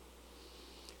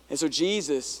 And so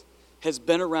Jesus has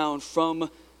been around from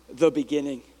the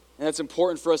beginning. And that's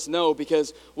important for us to know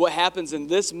because what happens in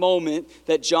this moment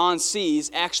that John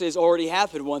sees actually has already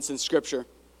happened once in Scripture.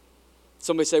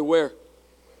 Somebody say where?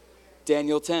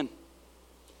 Daniel 10.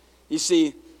 You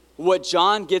see, what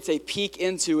John gets a peek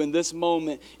into in this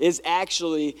moment is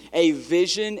actually a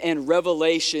vision and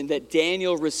revelation that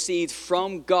Daniel received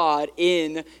from God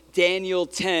in Daniel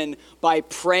 10 by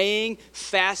praying,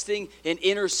 fasting, and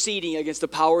interceding against the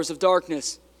powers of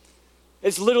darkness.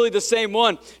 It's literally the same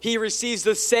one. He receives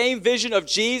the same vision of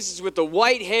Jesus with the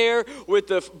white hair, with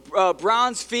the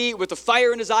bronze feet, with the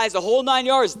fire in his eyes, the whole 9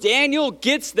 yards. Daniel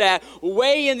gets that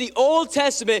way in the Old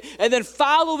Testament, and then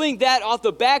following that off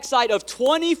the backside of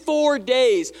 24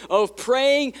 days of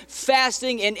praying,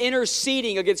 fasting, and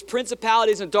interceding against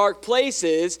principalities and dark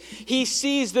places, he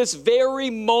sees this very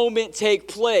moment take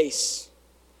place.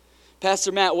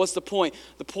 Pastor Matt, what's the point?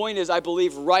 The point is, I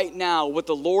believe right now what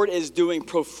the Lord is doing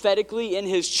prophetically in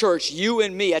his church, you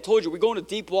and me. I told you, we're going to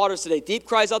deep waters today. Deep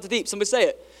cries out to deep. Somebody say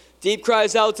it. Deep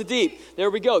cries out to deep. There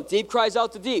we go. Deep cries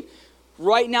out to deep.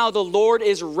 Right now, the Lord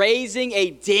is raising a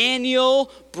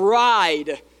Daniel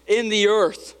bride in the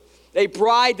earth. A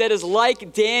bride that is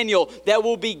like Daniel that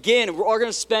will begin. We're going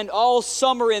to spend all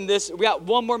summer in this. We got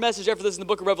one more message after this in the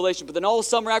book of Revelation. But then all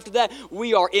summer after that,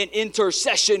 we are in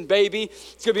intercession, baby.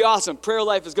 It's going to be awesome. Prayer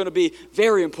life is going to be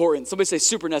very important. Somebody say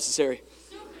super necessary.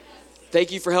 Super necessary.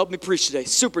 Thank you for helping me preach today.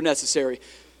 Super necessary.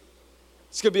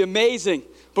 It's going to be amazing.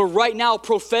 But right now,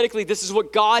 prophetically, this is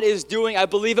what God is doing. I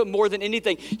believe it more than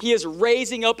anything. He is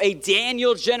raising up a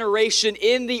Daniel generation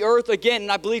in the earth again. And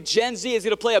I believe Gen Z is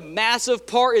going to play a massive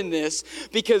part in this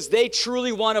because they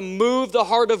truly want to move the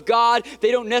heart of God.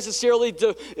 They don't necessarily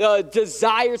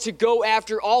desire to go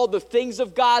after all the things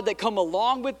of God that come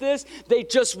along with this. They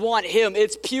just want Him.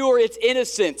 It's pure, it's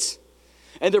innocent.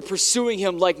 And they're pursuing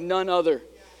Him like none other.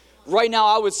 Right now,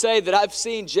 I would say that I've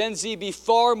seen Gen Z be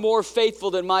far more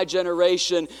faithful than my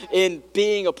generation in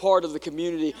being a part of the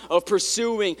community, of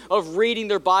pursuing, of reading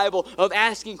their Bible, of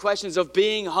asking questions, of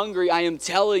being hungry. I am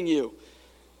telling you,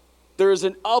 there is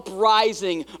an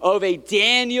uprising of a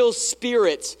Daniel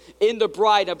spirit in the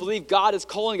bride. I believe God is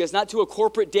calling us not to a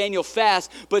corporate Daniel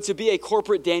fast, but to be a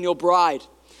corporate Daniel bride.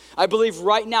 I believe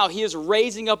right now He is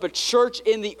raising up a church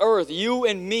in the earth, you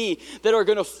and me, that are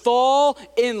going to fall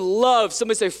in love.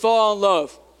 Somebody say fall in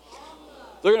love.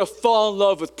 They're going to fall in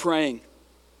love with praying.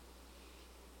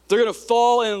 They're going to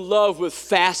fall in love with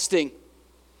fasting.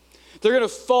 They're going to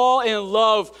fall in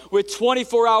love with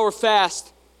 24-hour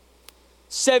fast,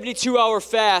 72-hour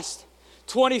fast,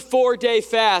 24-day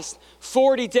fast,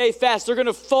 40-day fast. They're going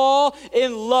to fall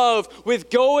in love with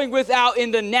going without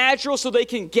in the natural so they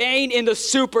can gain in the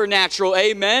supernatural.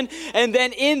 Amen. And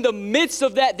then in the midst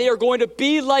of that, they are going to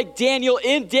be like Daniel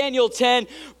in Daniel 10,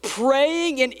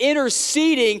 praying and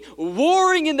interceding,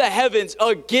 warring in the heavens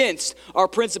against our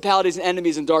principalities and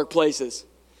enemies in dark places.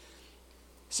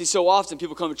 See, so often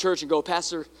people come to church and go,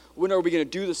 Pastor, when are we going to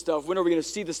do this stuff? When are we going to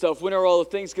see this stuff? When are all the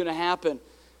things going to happen?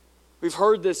 We've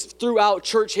heard this throughout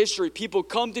church history. People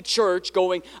come to church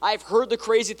going, I've heard the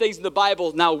crazy things in the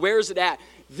Bible. Now, where's it at?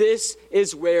 This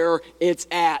is where it's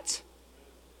at.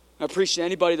 I appreciate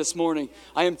anybody this morning.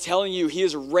 I am telling you, he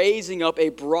is raising up a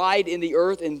bride in the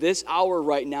earth in this hour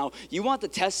right now. You want the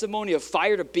testimony of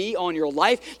fire to be on your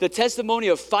life? The testimony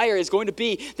of fire is going to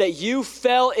be that you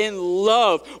fell in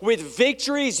love with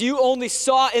victories you only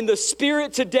saw in the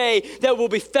spirit today that will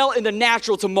be felt in the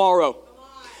natural tomorrow.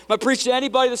 I preach to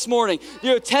anybody this morning.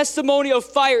 Your testimony of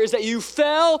fire is that you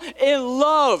fell in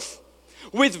love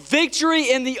with victory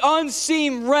in the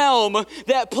unseen realm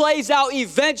that plays out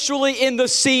eventually in the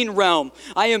seen realm.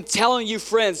 I am telling you,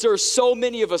 friends, there are so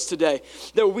many of us today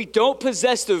that we don't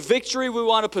possess the victory we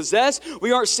want to possess.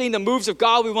 We aren't seeing the moves of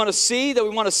God we want to see, that we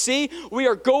want to see. We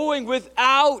are going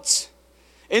without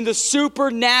in the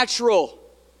supernatural.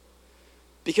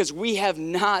 Because we have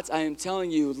not, I am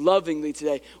telling you lovingly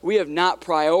today, we have not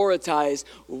prioritized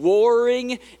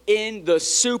warring in the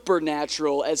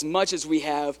supernatural as much as we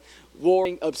have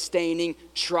warring, abstaining,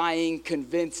 trying,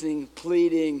 convincing,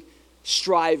 pleading,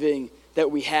 striving that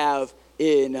we have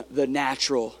in the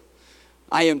natural.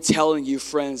 I am telling you,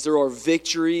 friends, there are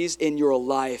victories in your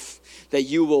life that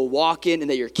you will walk in and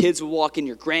that your kids will walk in,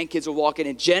 your grandkids will walk in,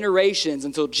 and generations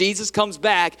until Jesus comes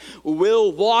back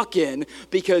will walk in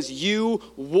because you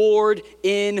warred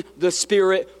in the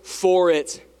Spirit for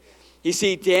it. You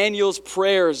see, Daniel's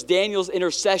prayers, Daniel's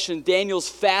intercession, Daniel's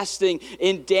fasting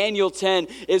in Daniel 10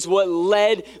 is what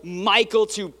led Michael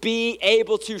to be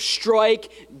able to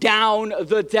strike down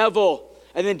the devil.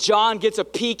 And then John gets a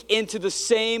peek into the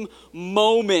same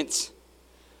moment.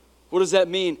 What does that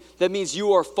mean? That means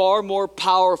you are far more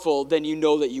powerful than you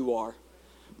know that you are.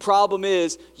 Problem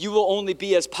is, you will only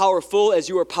be as powerful as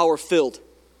you are power-filled.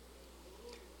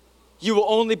 You will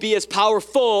only be as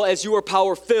powerful as you are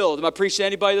power-filled. Am I preaching to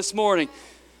anybody this morning?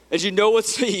 As you know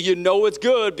it's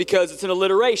good because it's an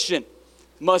alliteration.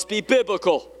 Must be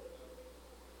biblical.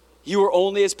 You are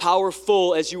only as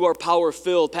powerful as you are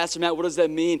power-filled. Pastor Matt, what does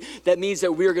that mean? That means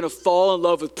that we are going to fall in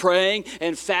love with praying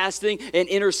and fasting and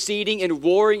interceding and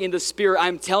warring in the Spirit.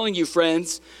 I'm telling you,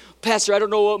 friends, Pastor, I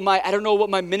don't know what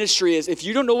my ministry is. If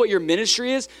you don't know what your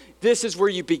ministry is, this is where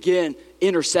you begin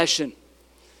intercession.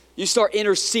 You start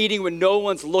interceding when no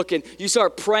one's looking. You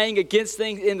start praying against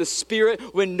things in the Spirit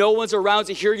when no one's around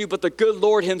to hear you but the good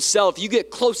Lord himself. You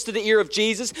get close to the ear of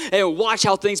Jesus and watch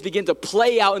how things begin to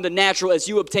play out in the natural as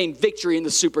you obtain victory in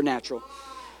the supernatural.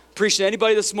 Appreciate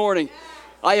anybody this morning?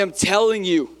 I am telling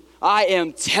you,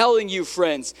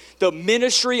 friends, the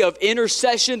ministry of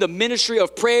intercession, the ministry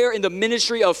of prayer, and the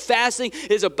ministry of fasting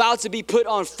is about to be put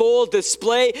on full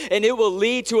display, and it will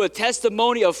lead to a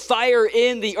testimony of fire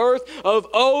in the earth of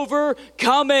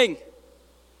overcoming.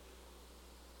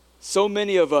 So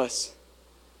many of us,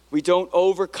 we don't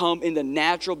overcome in the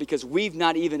natural because we've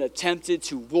not even attempted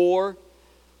to war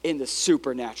in the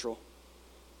supernatural.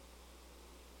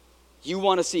 You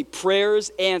want to see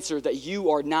prayers answered that you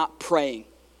are not praying.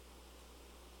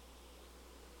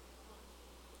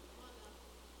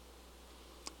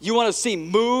 You want to see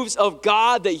moves of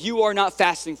God that you are not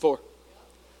fasting for.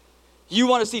 You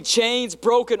want to see chains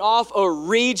broken off a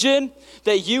region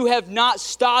that you have not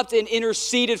stopped and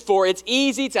interceded for. It's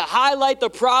easy to highlight the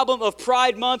problem of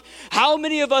Pride Month. How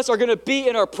many of us are going to be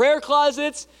in our prayer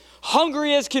closets,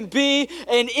 hungry as can be,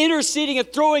 and interceding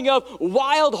and throwing up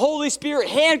wild Holy Spirit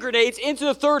hand grenades into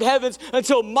the third heavens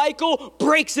until Michael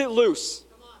breaks it loose?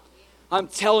 I'm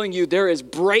telling you, there is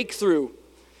breakthrough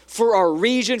for our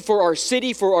region, for our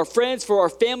city, for our friends, for our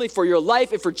family, for your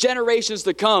life, and for generations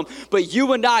to come. But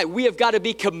you and I, we have got to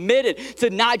be committed to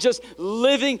not just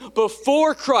living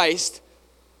before Christ,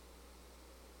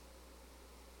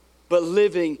 but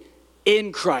living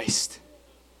in Christ.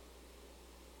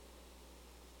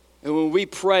 And when we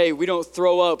pray, we don't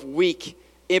throw up weak,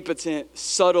 impotent,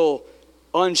 subtle,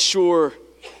 unsure,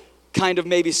 kind of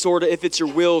maybe sort of if it's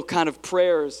your will kind of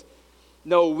prayers.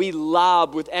 No, we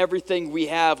lob with everything we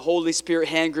have Holy Spirit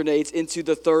hand grenades into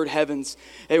the third heavens.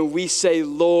 And we say,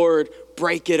 Lord,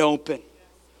 break it open.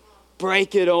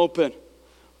 Break it open.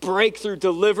 Breakthrough.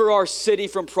 Deliver our city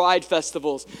from pride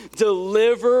festivals.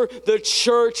 Deliver the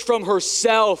church from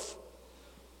herself.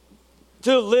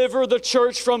 Deliver the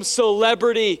church from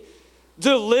celebrity.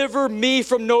 Deliver me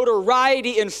from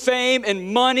notoriety and fame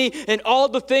and money and all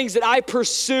the things that I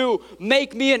pursue.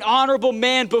 Make me an honorable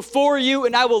man before you,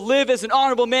 and I will live as an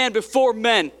honorable man before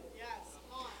men.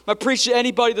 I preach to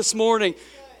anybody this morning.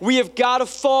 We have got to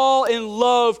fall in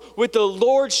love with the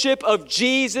lordship of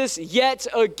Jesus yet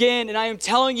again. And I am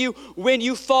telling you, when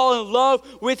you fall in love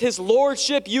with his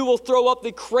lordship, you will throw up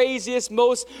the craziest,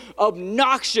 most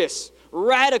obnoxious,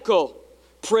 radical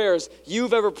prayers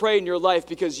you've ever prayed in your life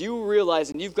because you realize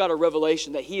and you've got a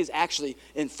revelation that he is actually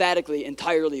emphatically,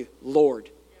 entirely Lord.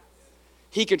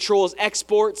 He controls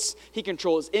exports. He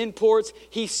controls imports.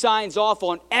 He signs off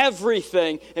on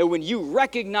everything. And when you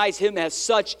recognize him as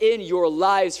such in your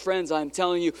lives, friends, I'm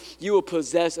telling you, you will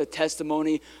possess a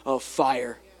testimony of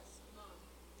fire.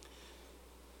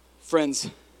 Friends,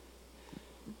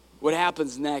 what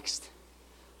happens next?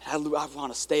 I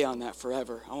want to stay on that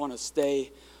forever. I want to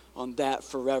stay on that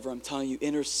forever. I'm telling you,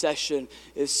 intercession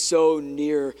is so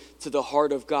near to the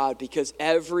heart of God because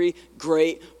every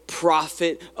great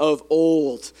prophet of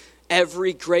old,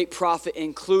 every great prophet,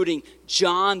 including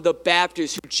John the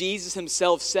Baptist, who Jesus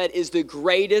himself said is the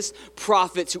greatest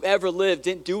prophet to ever live,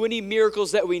 didn't do any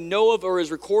miracles that we know of or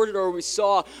is recorded or we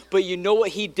saw, but you know what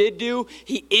he did do?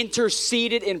 He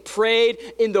interceded and prayed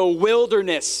in the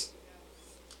wilderness.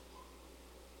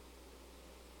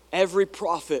 Every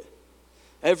prophet,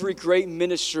 every great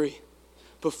ministry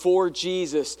before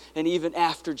Jesus and even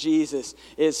after Jesus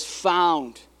is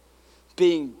found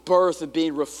being birthed and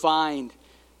being refined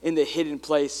in the hidden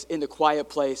place, in the quiet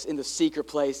place, in the secret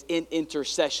place, in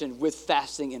intercession with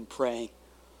fasting and praying.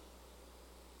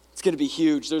 It's going to be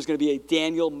huge. There's going to be a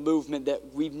Daniel movement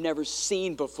that we've never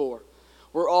seen before.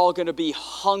 We're all going to be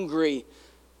hungry,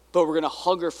 but we're going to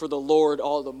hunger for the Lord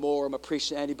all the more. I'm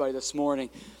preaching to anybody this morning.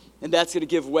 And that's going to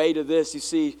give way to this. You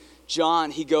see,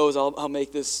 John, he goes, I'll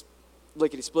make this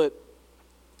lickety-split.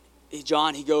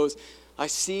 John, he goes,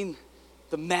 I've seen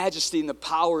the majesty and the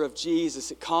power of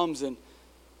Jesus. It comes and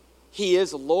he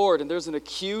is Lord. And there's an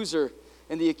accuser.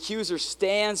 And the accuser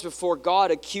stands before God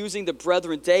accusing the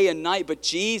brethren day and night. But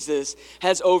Jesus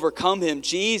has overcome him.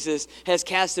 Jesus has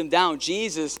cast him down.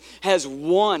 Jesus has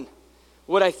won.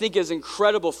 What I think is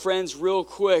incredible, friends, real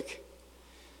quick,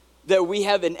 that we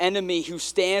have an enemy who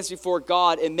stands before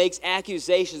God and makes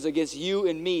accusations against you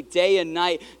and me day and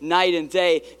night, night and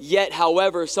day. Yet,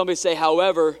 however, somebody say,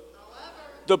 however,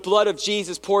 the blood of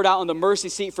Jesus poured out on the mercy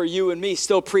seat for you and me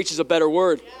still preaches a better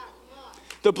word.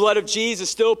 The blood of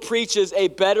Jesus still preaches a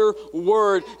better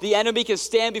word. The enemy can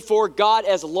stand before God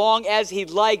as long as he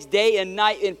likes, day and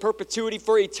night in perpetuity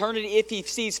for eternity if he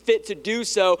sees fit to do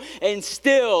so. And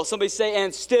still, somebody say,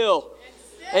 and still,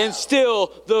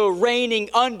 the reigning,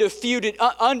 undefeated,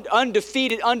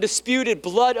 undisputed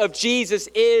blood of Jesus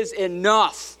is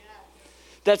enough.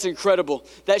 That's incredible.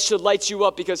 That should light you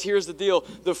up because here's the deal.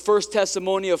 The first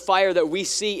testimony of fire that we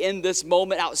see in this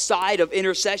moment outside of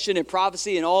intercession and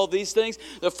prophecy and all of these things,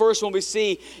 the first one we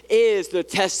see is the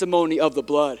testimony of the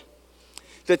blood.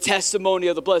 The testimony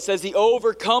of the blood. It says they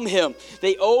overcome him.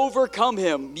 They overcome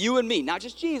him. You and me, not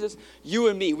just Jesus, you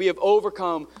and me. We have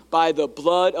overcome by the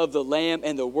blood of the Lamb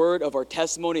and the word of our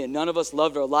testimony, and none of us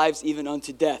loved our lives even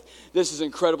unto death. This is an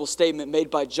incredible statement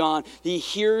made by John. He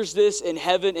hears this in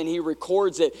heaven and he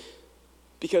records it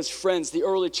because, friends, the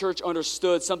early church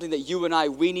understood something that you and I,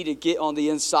 we need to get on the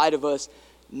inside of us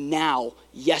now,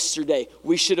 yesterday.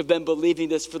 We should have been believing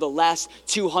this for the last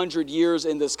 200 years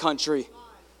in this country.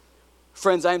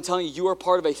 Friends, I am telling you, you are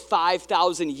part of a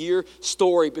 5,000-year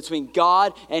story between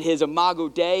God and his imago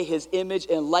Dei, his image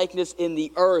and likeness in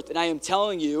the earth. And I am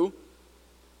telling you,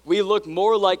 we look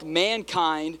more like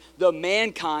mankind, the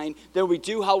mankind, than we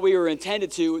do how we were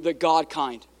intended to, the God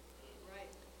kind. Right.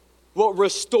 What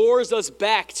restores us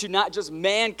back to not just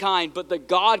mankind, but the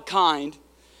God kind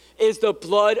is the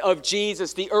blood of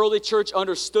Jesus. The early church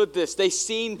understood this. They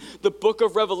seen the book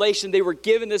of Revelation. They were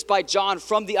given this by John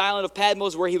from the island of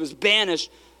Patmos where he was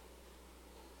banished.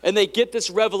 And they get this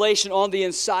revelation on the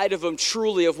inside of them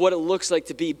truly of what it looks like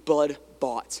to be blood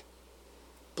bought,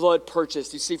 blood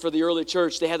purchased. You see, for the early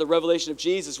church, they had the revelation of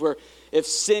Jesus where if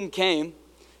sin came,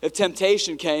 if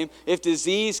temptation came, if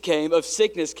disease came, if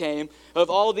sickness came, if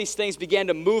all these things began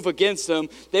to move against them,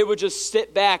 they would just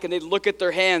sit back and they'd look at their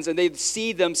hands and they'd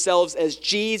see themselves as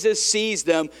Jesus sees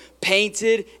them,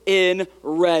 painted in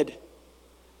red.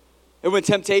 And when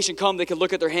temptation comes, they could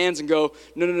look at their hands and go,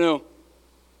 no.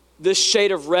 This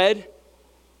shade of red,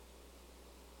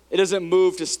 it doesn't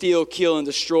move to steal, kill, and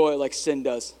destroy like sin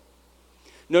does.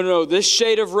 No. This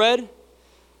shade of red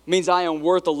means I am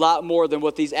worth a lot more than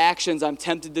what these actions I'm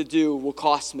tempted to do will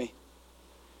cost me.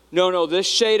 No, this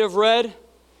shade of red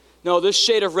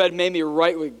made me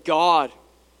right with God.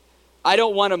 I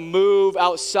don't want to move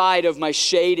outside of my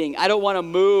shading. I don't want to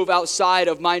move outside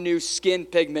of my new skin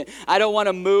pigment. I don't want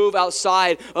to move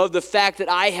outside of the fact that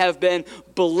I have been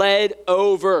bled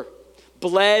over,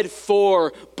 bled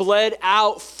for, bled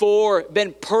out for,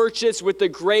 been purchased with the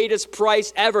greatest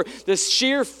price ever. The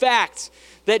sheer fact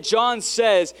that John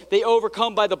says they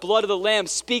overcome by the blood of the Lamb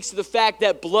speaks to the fact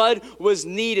that blood was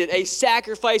needed. A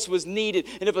sacrifice was needed.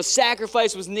 And if a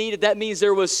sacrifice was needed, that means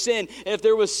there was sin. And if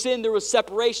there was sin, there was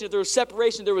separation. If there was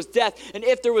separation, there was death. And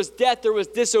if there was death, there was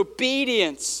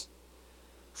disobedience.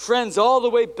 Friends, all the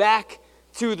way back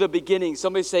to the beginning.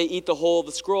 Somebody say, eat the whole of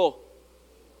the scroll.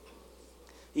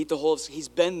 Eat the whole. He's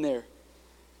been there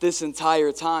this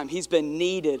entire time. He's been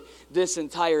needed this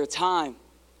entire time.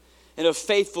 And a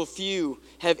faithful few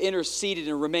have interceded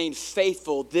and remained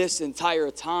faithful this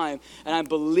entire time. And I'm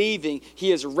believing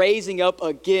he is raising up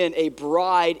again a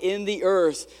bride in the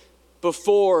earth.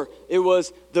 Before it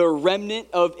was the remnant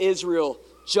of Israel,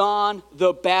 John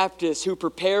the Baptist, who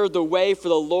prepared the way for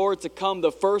the Lord to come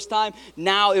the first time.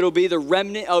 Now it'll be the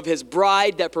remnant of his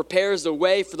bride that prepares the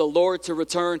way for the Lord to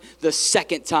return the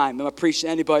second time. Am I preaching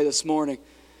to anybody this morning?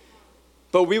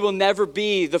 But we will never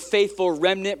be the faithful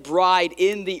remnant bride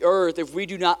in the earth if we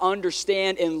do not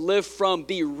understand and live from,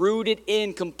 be rooted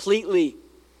in completely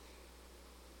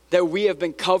that we have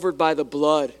been covered by the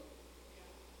blood.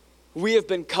 We have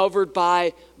been covered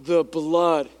by the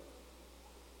blood.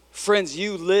 Friends,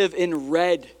 you live in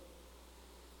red.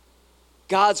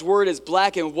 God's word is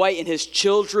black and white, and his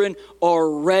children are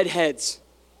redheads.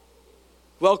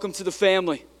 Welcome to the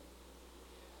family.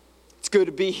 It's good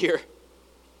to be here.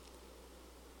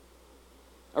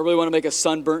 I really want to make a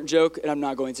sunburnt joke, and I'm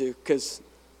not going to because,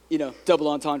 double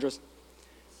entendres.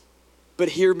 But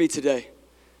hear me today.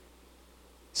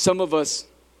 Some of us,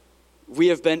 we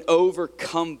have been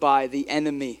overcome by the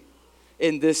enemy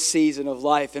in this season of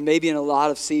life, and maybe in a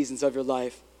lot of seasons of your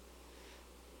life.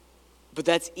 But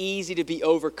that's easy to be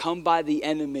overcome by the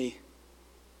enemy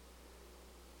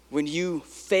when you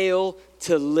fail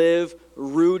to live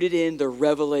rooted in the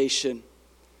revelation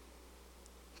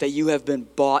that you have been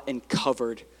bought and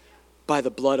covered by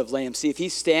the blood of Lamb. See, if he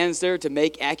stands there to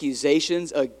make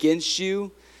accusations against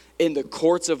you in the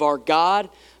courts of our God,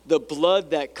 the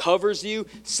blood that covers you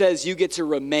says you get to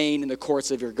remain in the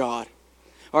courts of your God.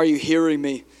 Are you hearing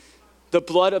me? The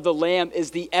blood of the Lamb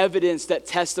is the evidence that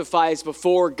testifies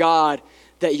before God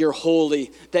that you're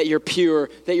holy, that you're pure,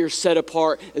 that you're set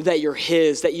apart, that you're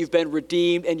his, that you've been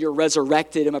redeemed and you're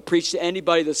resurrected. I'm going to preach to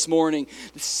anybody this morning.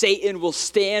 Satan will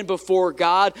stand before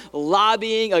God,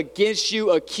 lobbying against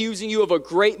you, accusing you of a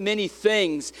great many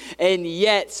things. And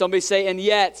yet, somebody say, and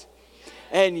yet,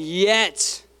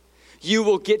 you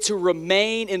will get to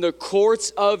remain in the courts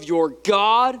of your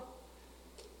God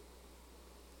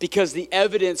because the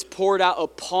evidence poured out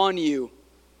upon you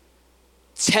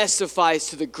testifies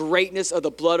to the greatness of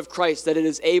the blood of Christ, that it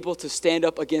is able to stand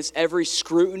up against every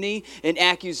scrutiny and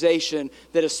accusation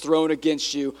that is thrown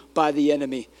against you by the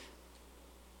enemy.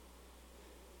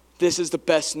 This is the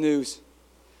best news.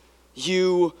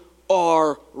 You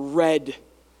are red.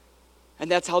 And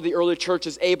that's how the early church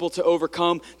is able to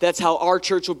overcome. That's how our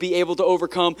church will be able to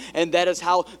overcome. And that is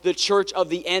how the church of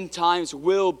the end times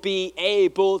will be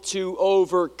able to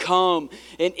overcome.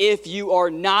 And if you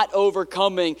are not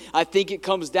overcoming, I think it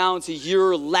comes down to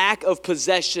your lack of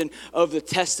possession of the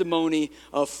testimony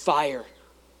of fire.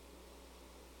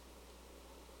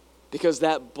 Because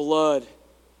that blood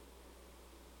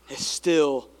is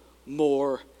still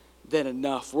more than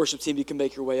enough. Worship team, you can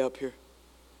make your way up here.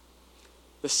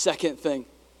 The second thing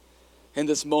in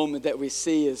this moment that we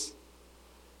see is,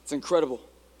 it's incredible.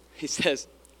 He says,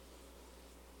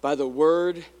 by the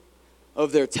word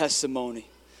of their testimony.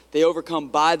 They overcome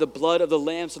by the blood of the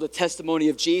Lamb. So the testimony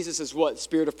of Jesus is what?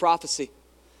 Spirit of prophecy.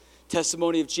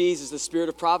 Testimony of Jesus, the spirit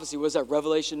of prophecy. What is that?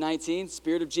 Revelation 19,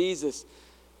 Spirit of Jesus.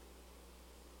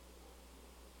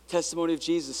 Testimony of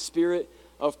Jesus, Spirit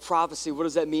of prophecy. What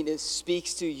does that mean? It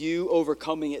speaks to you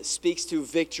overcoming. It speaks to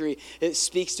victory. It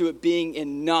speaks to it being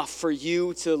enough for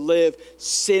you to live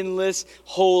sinless,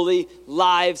 holy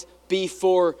lives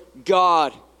before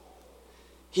God.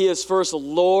 He is first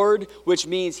Lord, which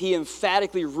means he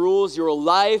emphatically rules your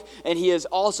life, and he is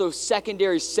also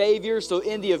secondary Savior. So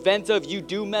in the event of you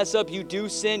do mess up, you do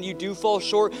sin, you do fall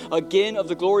short again of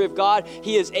the glory of God,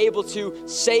 he is able to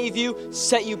save you,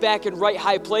 set you back in right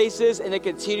high places, and then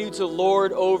continue to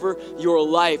lord over your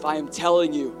life. I am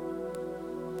telling you,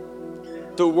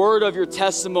 the word of your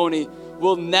testimony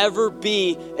will never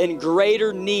be in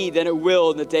greater need than it will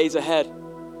in the days ahead.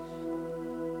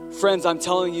 Friends, I'm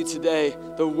telling you today,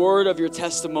 the word of your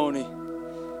testimony,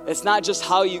 it's not just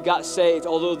how you got saved,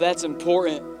 although that's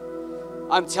important.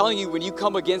 I'm telling you, when you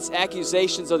come against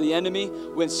accusations of the enemy,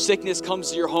 when sickness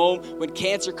comes to your home, when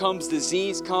cancer comes,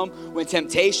 disease comes, when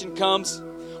temptation comes,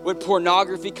 when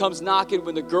pornography comes knocking,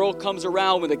 when the girl comes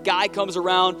around, when the guy comes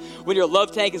around, when your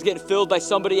love tank is getting filled by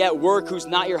somebody at work who's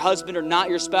not your husband or not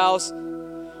your spouse,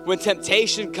 when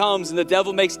temptation comes and the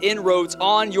devil makes inroads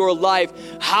on your life,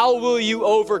 how will you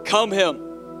overcome him?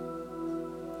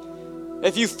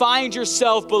 If you find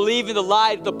yourself believing the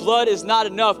lie, the blood is not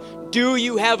enough, do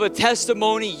you have a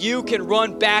testimony you can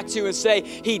run back to and say,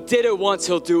 he did it once,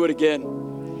 he'll do it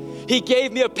again? He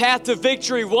gave me a path to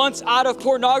victory once out of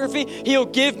pornography. He'll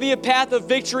give me a path of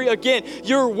victory again.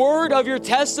 Your word of your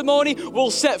testimony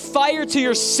will set fire to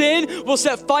your sin, will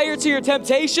set fire to your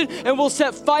temptation, and will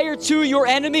set fire to your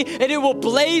enemy, and it will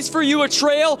blaze for you a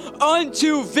trail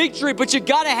unto victory. But you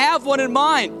got to have one in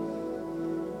mind.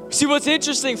 See, what's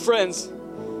interesting, friends,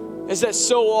 is that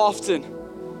so often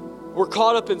we're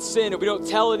caught up in sin and we don't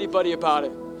tell anybody about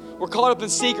it. We're caught up in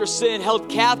secret sin, held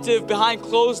captive behind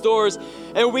closed doors,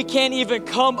 and we can't even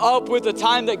come up with the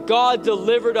time that God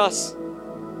delivered us.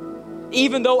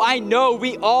 Even though I know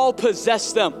we all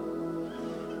possess them.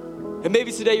 And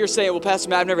maybe today you're saying, well, Pastor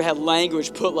Matt, I've never had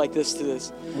language put like this to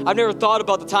this. I've never thought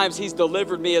about the times he's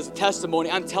delivered me as a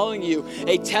testimony. I'm telling you,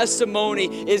 a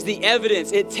testimony is the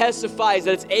evidence. It testifies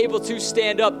that it's able to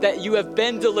stand up, that you have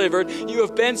been delivered, you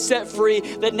have been set free,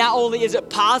 that not only is it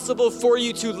possible for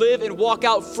you to live and walk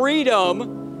out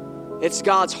freedom, it's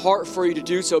God's heart for you to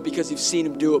do so because you've seen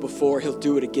him do it before. He'll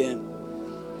do it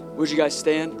again. Would you guys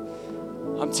stand?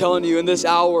 I'm telling you, in this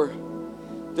hour,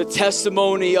 the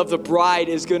testimony of the bride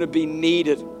is going to be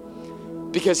needed.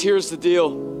 Because here's the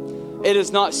deal. It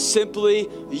is not simply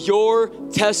your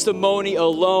testimony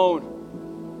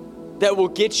alone that will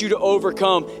get you to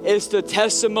overcome. It's the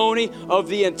testimony of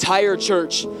the entire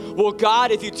church. Well,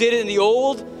 God, if you did it in the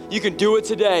old, you can do it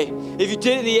today. If you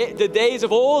did it in the days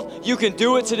of old, you can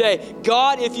do it today.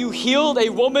 God, if you healed a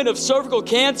woman of cervical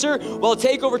cancer while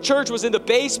Takeover Church was in the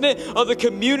basement of the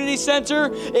community center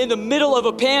in the middle of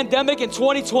a pandemic in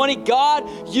 2020,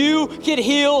 God, you can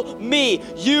heal me.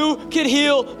 You can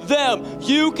heal them.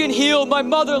 You can heal my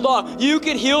mother-in-law. You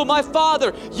can heal my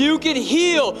father. You can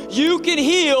heal. You can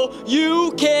heal.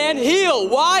 You can heal.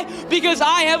 Why? Because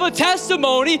I have a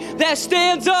testimony that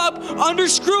stands up under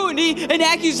scrutiny and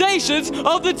accusation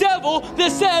of the devil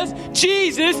that says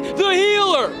Jesus the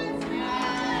healer.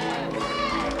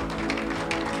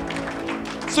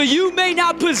 So you may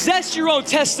not possess your own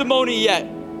testimony yet,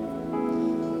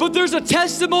 but there's a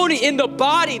testimony in the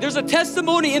body. There's a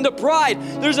testimony in the bride.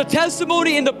 There's a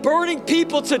testimony in the burning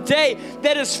people today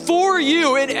that is for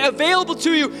you and available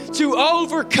to you to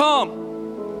overcome.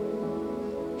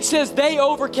 It says they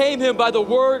overcame him by the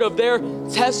word of their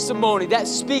testimony. That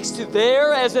speaks to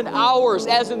their as in ours,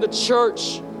 as in the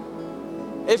church.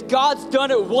 If God's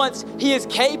done it once, he is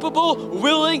capable,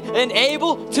 willing, and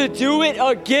able to do it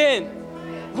again.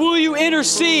 Will you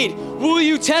intercede? Will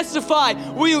you testify?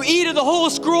 Will you eat of the whole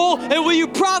scroll? And will you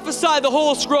prophesy the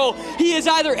whole scroll? He is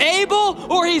either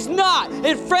able or he's not.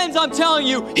 And friends, I'm telling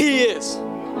you, he is.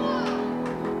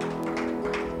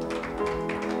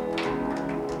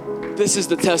 This is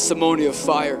the testimony of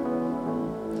fire.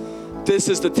 This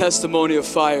is the testimony of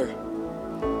fire.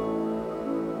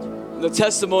 The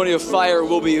testimony of fire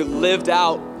will be lived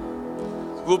out,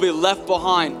 will be left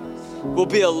behind, will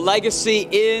be a legacy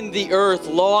in the earth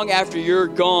long after you're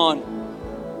gone.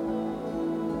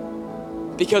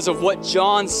 Because of what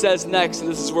John says next, and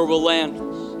this is where we'll land.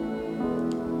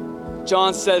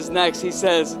 John says next, he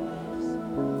says,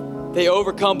 they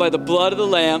overcome by the blood of the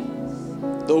Lamb,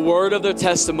 the word of their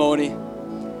testimony,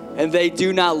 and they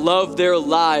do not love their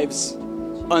lives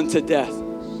unto death.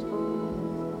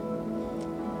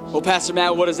 Well, Pastor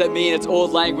Matt, what does that mean? It's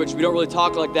old language. We don't really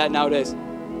talk like that nowadays.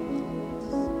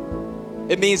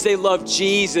 It means they love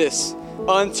Jesus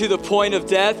unto the point of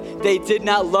death. They did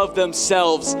not love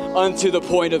themselves unto the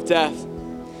point of death.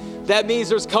 That means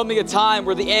there's coming a time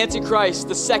where the Antichrist,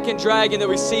 the second dragon that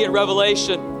we see in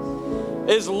Revelation,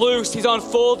 is loose. He's on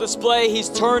full display. He's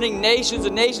turning nations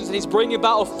and nations, and he's bringing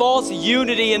about a false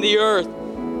unity in the earth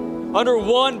under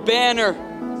one banner,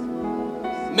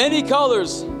 many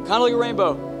colors, kind of like a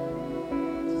rainbow.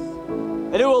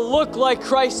 And it will look like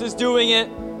Christ is doing it,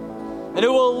 and it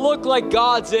will look like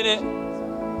God's in it,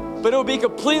 but it will be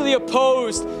completely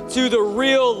opposed to the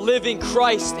real living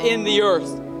Christ in the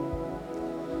earth.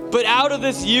 But out of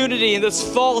this unity and this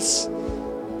false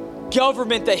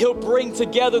government that he'll bring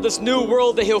together, this new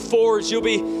world that he'll forge, you'll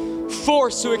be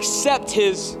forced to accept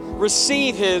his,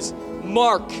 receive his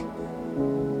mark.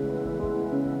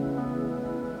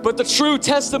 But the true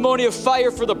testimony of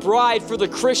fire for the bride, for the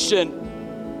Christian,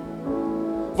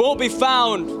 won't be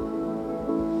found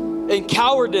in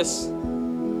cowardice,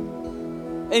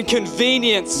 in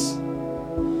convenience,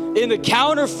 in the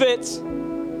counterfeit.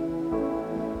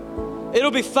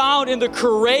 It'll be found in the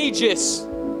courageous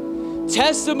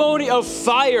testimony of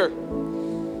fire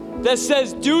that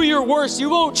says, do your worst. You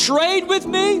won't trade with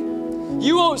me.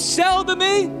 You won't sell to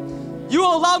me. You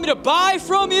won't allow me to buy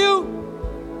from you.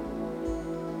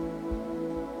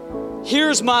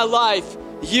 Here's my life.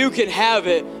 You can have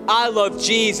it. I love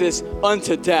Jesus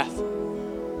unto death.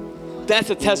 That's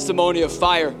a testimony of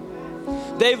fire.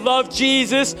 They loved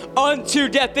Jesus unto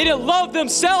death. They didn't love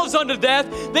themselves unto death.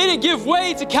 They didn't give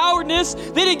way to cowardness.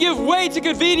 They didn't give way to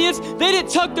convenience. They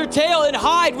didn't tuck their tail and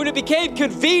hide when it became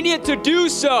convenient to do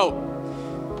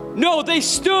so. No, they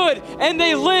stood and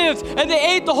they lived and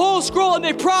they ate the whole scroll and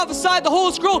they prophesied the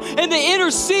whole scroll and they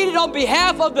interceded on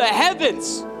behalf of the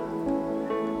heavens.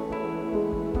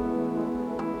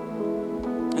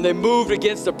 And they moved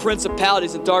against the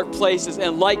principalities in dark places,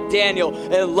 and like Daniel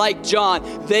and like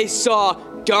John, they saw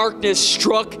darkness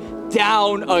struck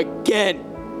down again.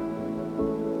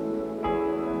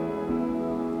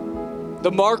 The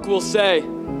mark will say,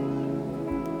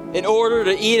 in order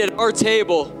to eat at our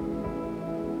table,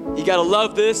 you got to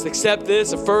love this, accept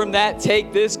this, affirm that,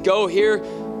 take this, go here.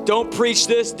 Don't preach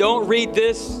this, don't read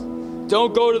this.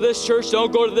 Don't go to this church,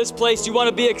 don't go to this place. You want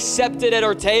to be accepted at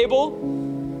our table?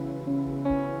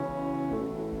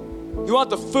 You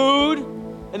want the food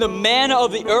and the manna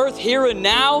of the earth here and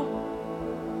now?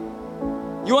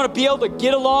 You want to be able to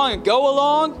get along and go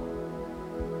along?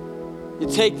 You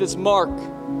take this mark,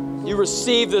 you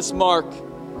receive this mark,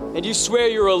 and you swear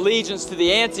your allegiance to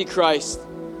the Antichrist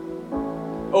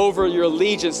over your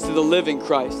allegiance to the living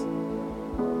Christ.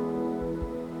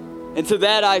 And to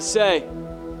that I say,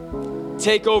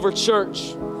 take over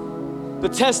church. The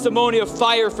testimony of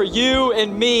fire for you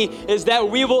and me is that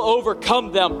we will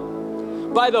overcome them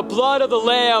by the blood of the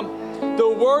Lamb, the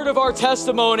word of our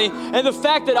testimony, and the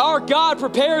fact that our God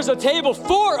prepares a table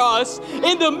for us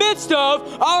in the midst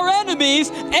of our enemies,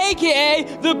 aka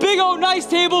the big old nice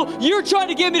table you're trying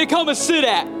to get me to come and sit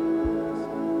at.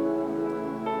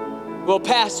 Well,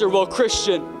 pastor, well,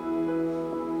 Christian,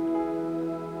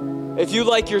 if you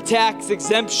like your tax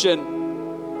exemption,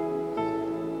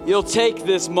 you'll take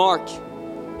this mark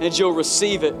and you'll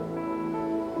receive it.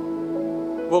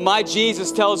 Well, my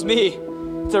Jesus tells me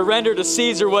to render to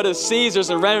Caesar what is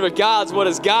Caesar's and render to God's what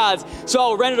is God's. So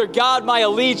I'll render to God my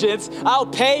allegiance. I'll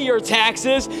pay your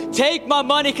taxes. Take my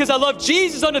money because I love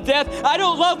Jesus unto death. I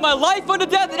don't love my life unto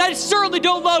death, and I certainly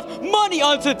don't love money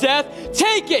unto death.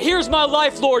 Take it. Here's my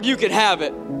life, Lord. You can have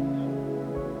it.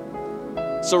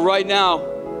 So right now,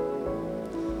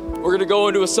 we're going to go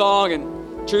into a song,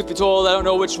 and truth be told, I don't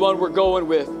know which one we're going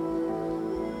with.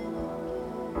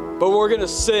 But we're going to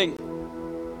sing.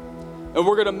 And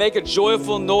we're going to make a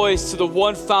joyful noise to the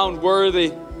one found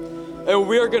worthy. And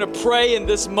we are going to pray in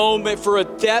this moment for a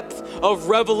depth of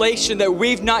revelation that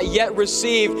we've not yet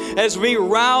received as we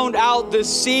round out this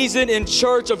season in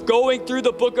church of going through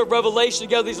the book of Revelation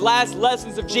together, these last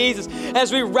lessons of Jesus.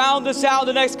 As we round this out in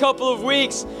the next couple of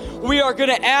weeks, we are going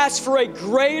to ask for a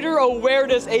greater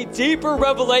awareness, a deeper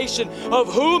revelation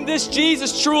of whom this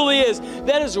Jesus truly is,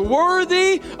 that is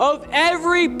worthy of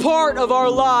every part of our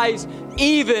lives,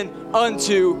 even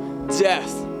unto death.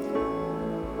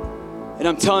 And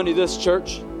I'm telling you this,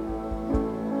 church,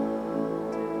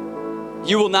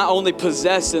 you will not only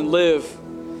possess and live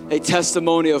a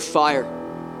testimony of fire,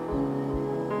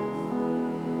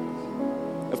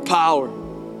 of power,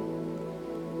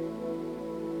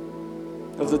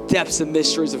 of the depths and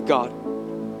mysteries of God.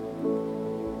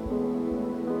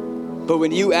 But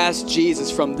when you ask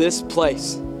Jesus from this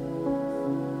place,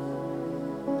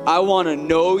 I want to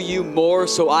know you more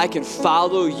so I can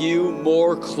follow you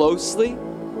more closely,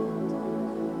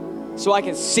 so I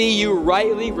can see you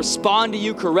rightly, respond to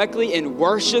you correctly, and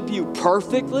worship you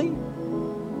perfectly.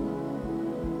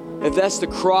 If that's the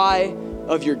cry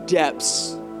of your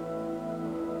depths,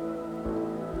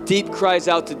 deep cries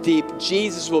out to deep,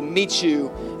 Jesus will meet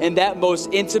you in that most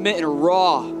intimate and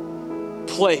raw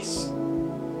place.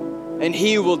 And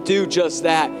He will do just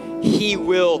that. He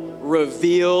will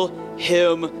reveal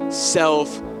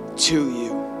Himself to you.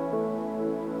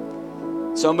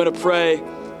 So I'm going to pray.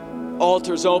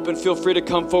 Altar's open. Feel free to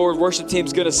come forward. Worship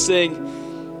team's going to sing.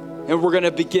 And we're going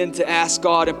to begin to ask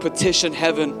God and petition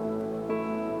heaven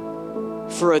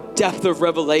for a depth of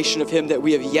revelation of Him that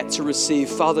we have yet to receive.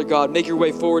 Father God, make your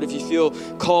way forward if you feel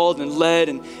called and led.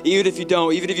 And even if you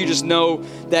don't, even if you just know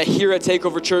that here at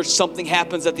Takeover Church, something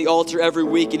happens at the altar every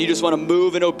week and you just want to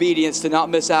move in obedience to not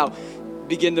miss out,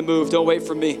 begin to move. Don't wait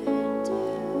for me.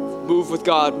 Move with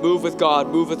God, move with God,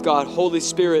 move with God. Holy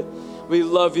Spirit, we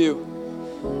love you.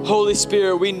 Holy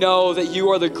Spirit, we know that you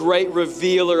are the great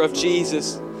revealer of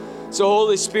Jesus. So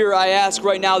Holy Spirit, I ask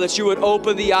right now that you would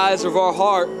open the eyes of our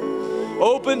heart.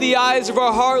 Open the eyes of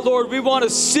our heart, Lord. We want to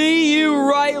see you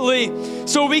rightly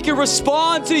so we can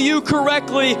respond to you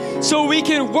correctly, so we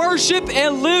can worship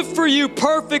and live for you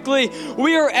perfectly.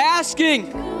 We are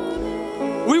asking.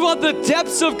 We want the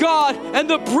depths of God and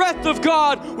the breadth of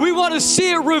God. We want to see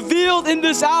it revealed in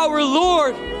this hour,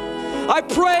 Lord. I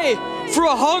pray for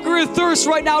a hunger and thirst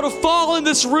right now to fall in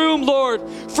this room, Lord,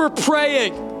 for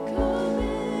praying.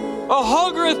 A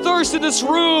hunger and thirst in this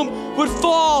room would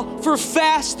fall for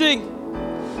fasting.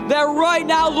 That right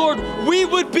now, Lord, we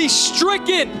would be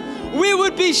stricken. We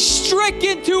would be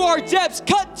stricken to our depths,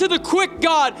 cut to the quick,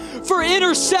 God, for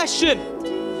intercession.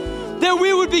 That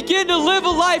we would begin to live a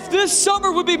life. This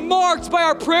summer would be marked by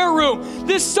our prayer room.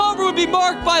 This summer would be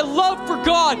marked by love for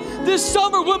God. This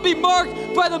summer would be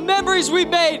marked by the memories we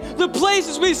made, the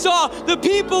places we saw, the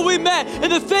people we met,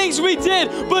 and the things we did.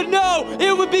 But no,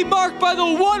 it would be marked by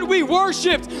the one we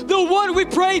worshiped, the one we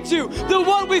prayed to, the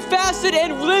one we fasted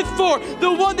and lived for,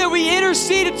 the one that we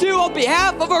interceded to on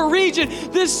behalf of our region.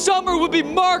 This summer would be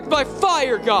marked by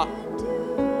fire, God.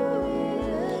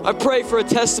 I pray for a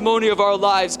testimony of our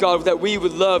lives, God, that we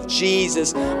would love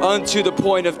Jesus unto the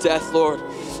point of death, Lord.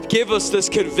 Give us this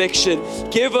conviction.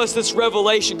 Give us this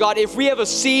revelation, God. If we have a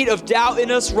seed of doubt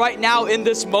in us right now in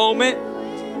this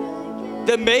moment,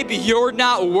 that maybe you're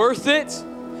not worth it,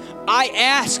 I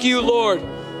ask you, Lord,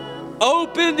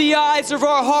 open the eyes of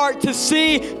our heart to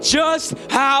see just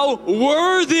how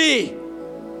worthy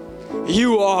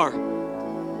you are.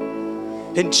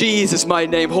 In Jesus' mighty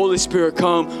name, Holy Spirit,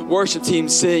 come. Worship team,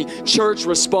 sing. Church,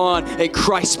 respond. And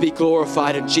Christ be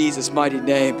glorified in Jesus' mighty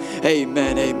name.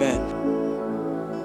 Amen, amen.